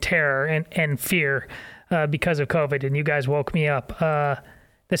living in terror and fear because of COVID, and you guys woke me up. The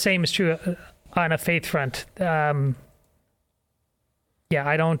same is true on a faith front. You're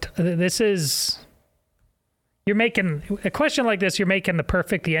making a question like this, you're making the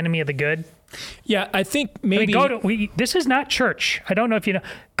perfect the enemy of the good. Yeah, I think maybe... this is not church. I don't know if you know.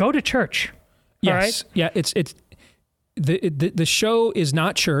 Go to church. Yes. All right? Yeah, it's the show is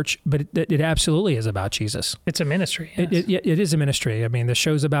not church, but it absolutely is about Jesus. It's a ministry. Yes. It is a ministry. I mean, the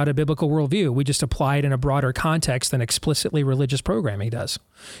show's about a biblical worldview. We just apply it in a broader context than explicitly religious programming does.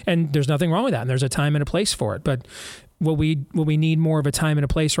 And there's nothing wrong with that. And there's a time and a place for it. But what we need more of a time and a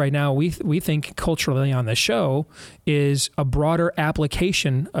place right now, we think culturally on the show, is a broader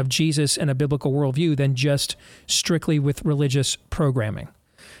application of Jesus and a biblical worldview than just strictly with religious programming.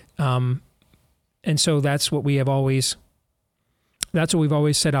 And so that's what we've always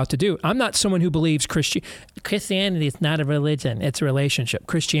set out to do. I'm not someone who believes Christianity is not a religion, it's a relationship.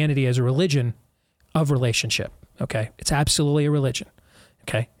 Christianity is a religion of relationship, okay? It's absolutely a religion,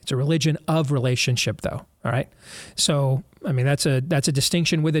 okay? It's a religion of relationship, though, all right? So, I mean, that's a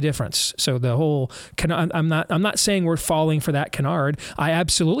distinction with a difference. So the whole, I'm not saying we're falling for that canard. I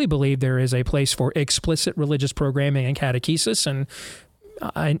absolutely believe there is a place for explicit religious programming and catechesis, and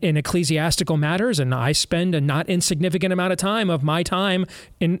in ecclesiastical matters, and I spend a not insignificant amount of time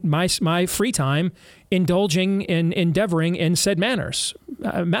in my free time indulging in endeavoring in said matters,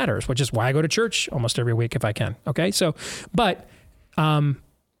 which is why I go to church almost every week if I can. Okay, so, but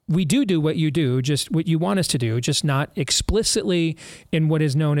we do what you do, just what you want us to do, just not explicitly in what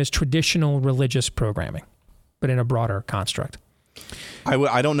is known as traditional religious programming, but in a broader construct.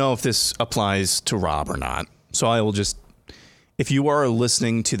 I don't know if this applies to Rob or not, so I will just. If you are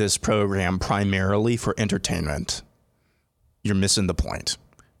listening to this program primarily for entertainment, you're missing the point.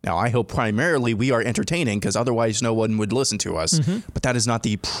 Now, I hope primarily we are entertaining because otherwise no one would listen to us. Mm-hmm. But that is not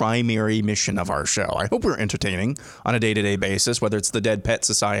the primary mission of our show. I hope we're entertaining on a day-to-day basis, whether it's the Dead Pet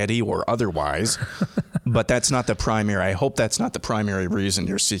Society or otherwise. But that's not the primary. I hope that's not the primary reason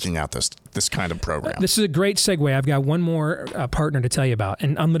you're seeking out this kind of program. This is a great segue. I've got one more partner to tell you about,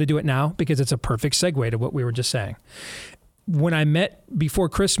 and I'm going to do it now because it's a perfect segue to what we were just saying. When I met before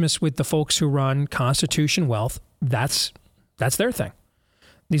Christmas with the folks who run Constitution Wealth, that's their thing.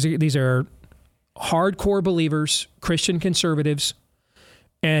 These are hardcore believers, Christian conservatives,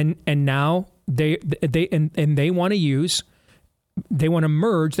 and now they want to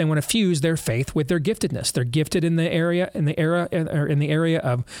merge, they want to fuse their faith with their giftedness. They're gifted in the area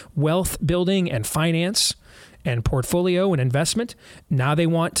of wealth building and finance and portfolio and investment. Now they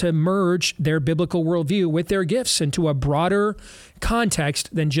want to merge their biblical worldview with their gifts into a broader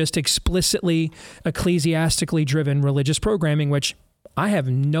context than just explicitly ecclesiastically driven religious programming, which I have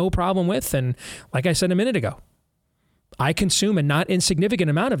no problem with. And like I said a minute ago, I consume a not insignificant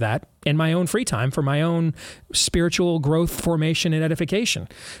amount of that in my own free time for my own spiritual growth, formation, and edification.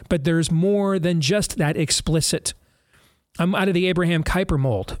 But there's more than just that explicit. I'm out of the Abraham Kuyper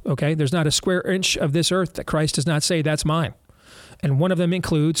mold, okay? There's not a square inch of this earth that Christ does not say that's mine. And one of them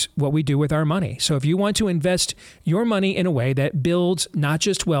includes what we do with our money. So if you want to invest your money in a way that builds not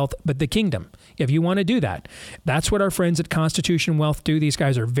just wealth, but the kingdom, if you want to do that, that's what our friends at Constitution Wealth do. These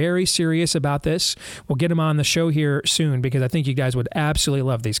guys are very serious about this. We'll get them on the show here soon because I think you guys would absolutely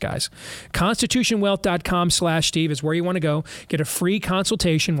love these guys. ConstitutionWealth.com/Steve is where you want to go. Get a free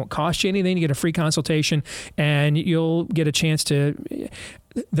consultation. Won't cost you anything to get a free consultation, and you'll get a chance to.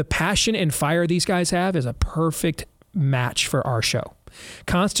 The passion and fire these guys have is a perfect match for our show.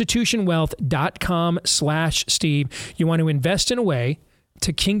 ConstitutionWealth.com/Steve. You want to invest in a way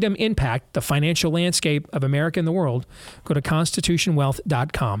to kingdom impact the financial landscape of America and the world. Go to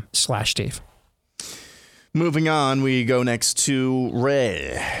ConstitutionWealth.com/Steve. Moving on, we go next to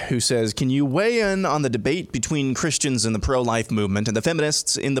Ray, who says, can you weigh in on the debate between Christians in the pro-life movement and the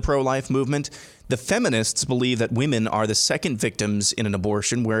feminists in the pro-life movement? The feminists believe that women are the second victims in an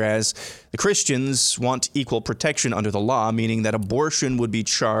abortion, whereas the Christians want equal protection under the law, meaning that abortion would be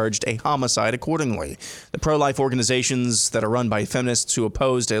charged a homicide accordingly. The pro-life organizations that are run by feminists who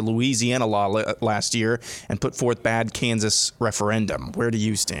opposed a Louisiana law last year and put forth bad Kansas referendum. Where do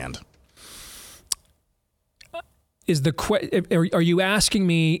you stand? Are you asking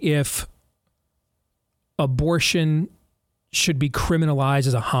me if abortion should be criminalized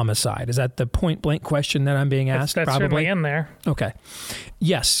as a homicide? Is that the point blank question that I'm being asked? That's probably certainly in there. Okay.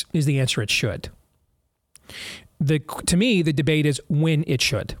 Yes is the answer. It should. To me, the debate is when it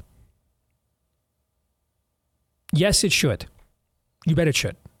should. Yes, it should. You bet it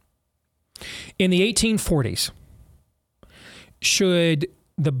should. In the 1840s, should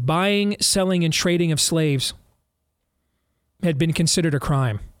the buying, selling, and trading of slaves had been considered a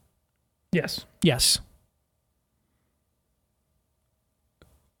crime? Yes. Yes.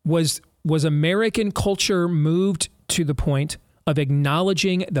 Was American culture moved to the point of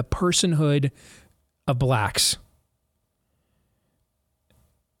acknowledging the personhood of blacks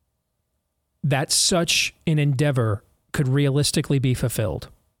that such an endeavor could realistically be fulfilled?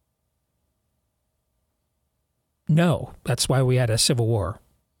 No. That's why we had a civil war.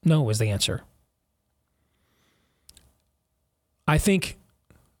 No was the answer. I think,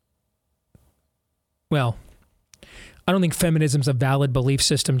 well, I don't think feminism's a valid belief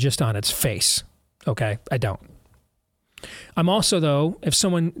system just on its face. Okay? I don't. I'm also, though, if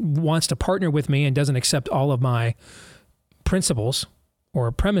someone wants to partner with me and doesn't accept all of my principles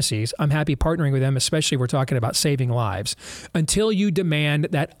or premises, I'm happy partnering with them, especially if we're talking about saving lives, until you demand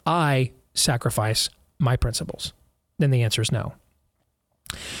that I sacrifice my principles. Then the answer is no.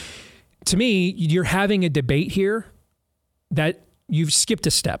 To me, you're having a debate here that you've skipped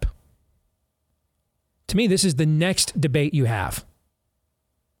a step. To me, this is the next debate you have.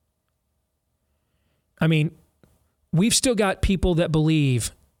 I mean, we've still got people that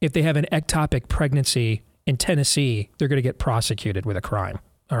believe if they have an ectopic pregnancy in Tennessee, they're going to get prosecuted with a crime.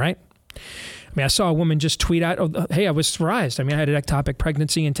 All right? mean, I saw a woman just tweet out, "Oh, hey, I was surprised. I mean, I had an ectopic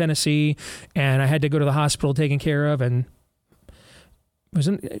pregnancy in Tennessee, and I had to go to the hospital taken care of, and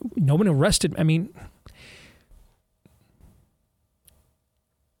no one arrested." I mean,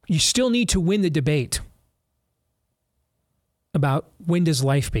 you still need to win the debate about when does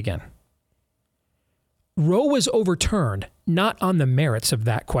life begin. Roe was overturned not on the merits of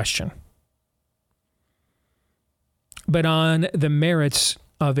that question, but on the merits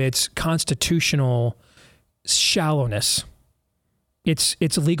of its constitutional shallowness, its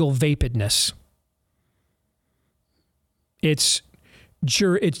legal vapidness, its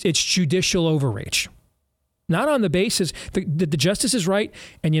judicial overreach. Not on the basis that the justice is right.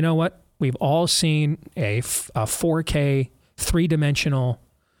 And you know what? We've all seen a 4K, three-dimensional,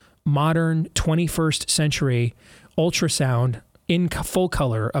 modern 21st century ultrasound in full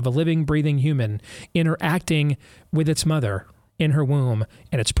color of a living, breathing human interacting with its mother in her womb,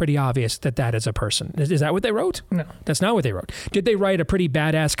 and it's pretty obvious that that is a person. Is that what they wrote? No. That's not what they wrote. Did they write a pretty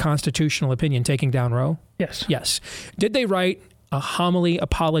badass constitutional opinion taking down Roe? Yes. Yes. Did they write a homily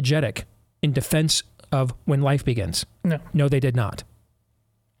apologetic in defense of when life begins? No. No, they did not.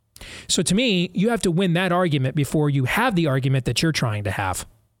 So to me, you have to win that argument before you have the argument that you're trying to have.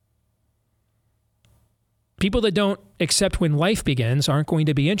 People that don't accept when life begins aren't going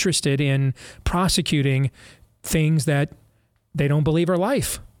to be interested in prosecuting things that they don't believe are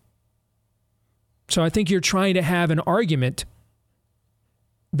life. So I think you're trying to have an argument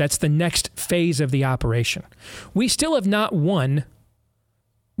that's the next phase of the operation. We still have not won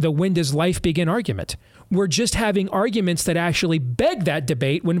the when does life begin argument. We're just having arguments that actually beg that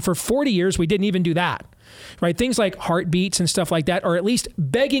debate when for 40 years we didn't even do that. Right? Things like heartbeats and stuff like that are at least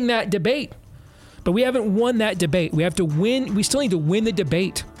begging that debate. But we haven't won that debate. We have to win. We still need to win the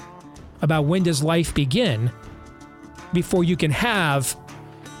debate about when does life begin before you can have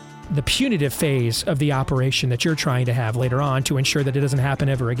the punitive phase of the operation that you're trying to have later on to ensure that it doesn't happen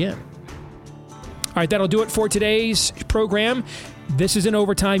ever again. All right, that'll do it for today's program. This is an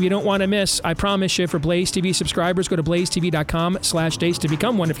overtime you don't want to miss. I promise you, for Blaze TV subscribers, go to blazetv.com/dace to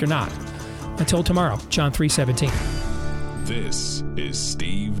become one if you're not. Until tomorrow, John 3:17. This is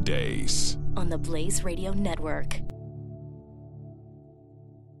Steve Dace on the Blaze Radio Network.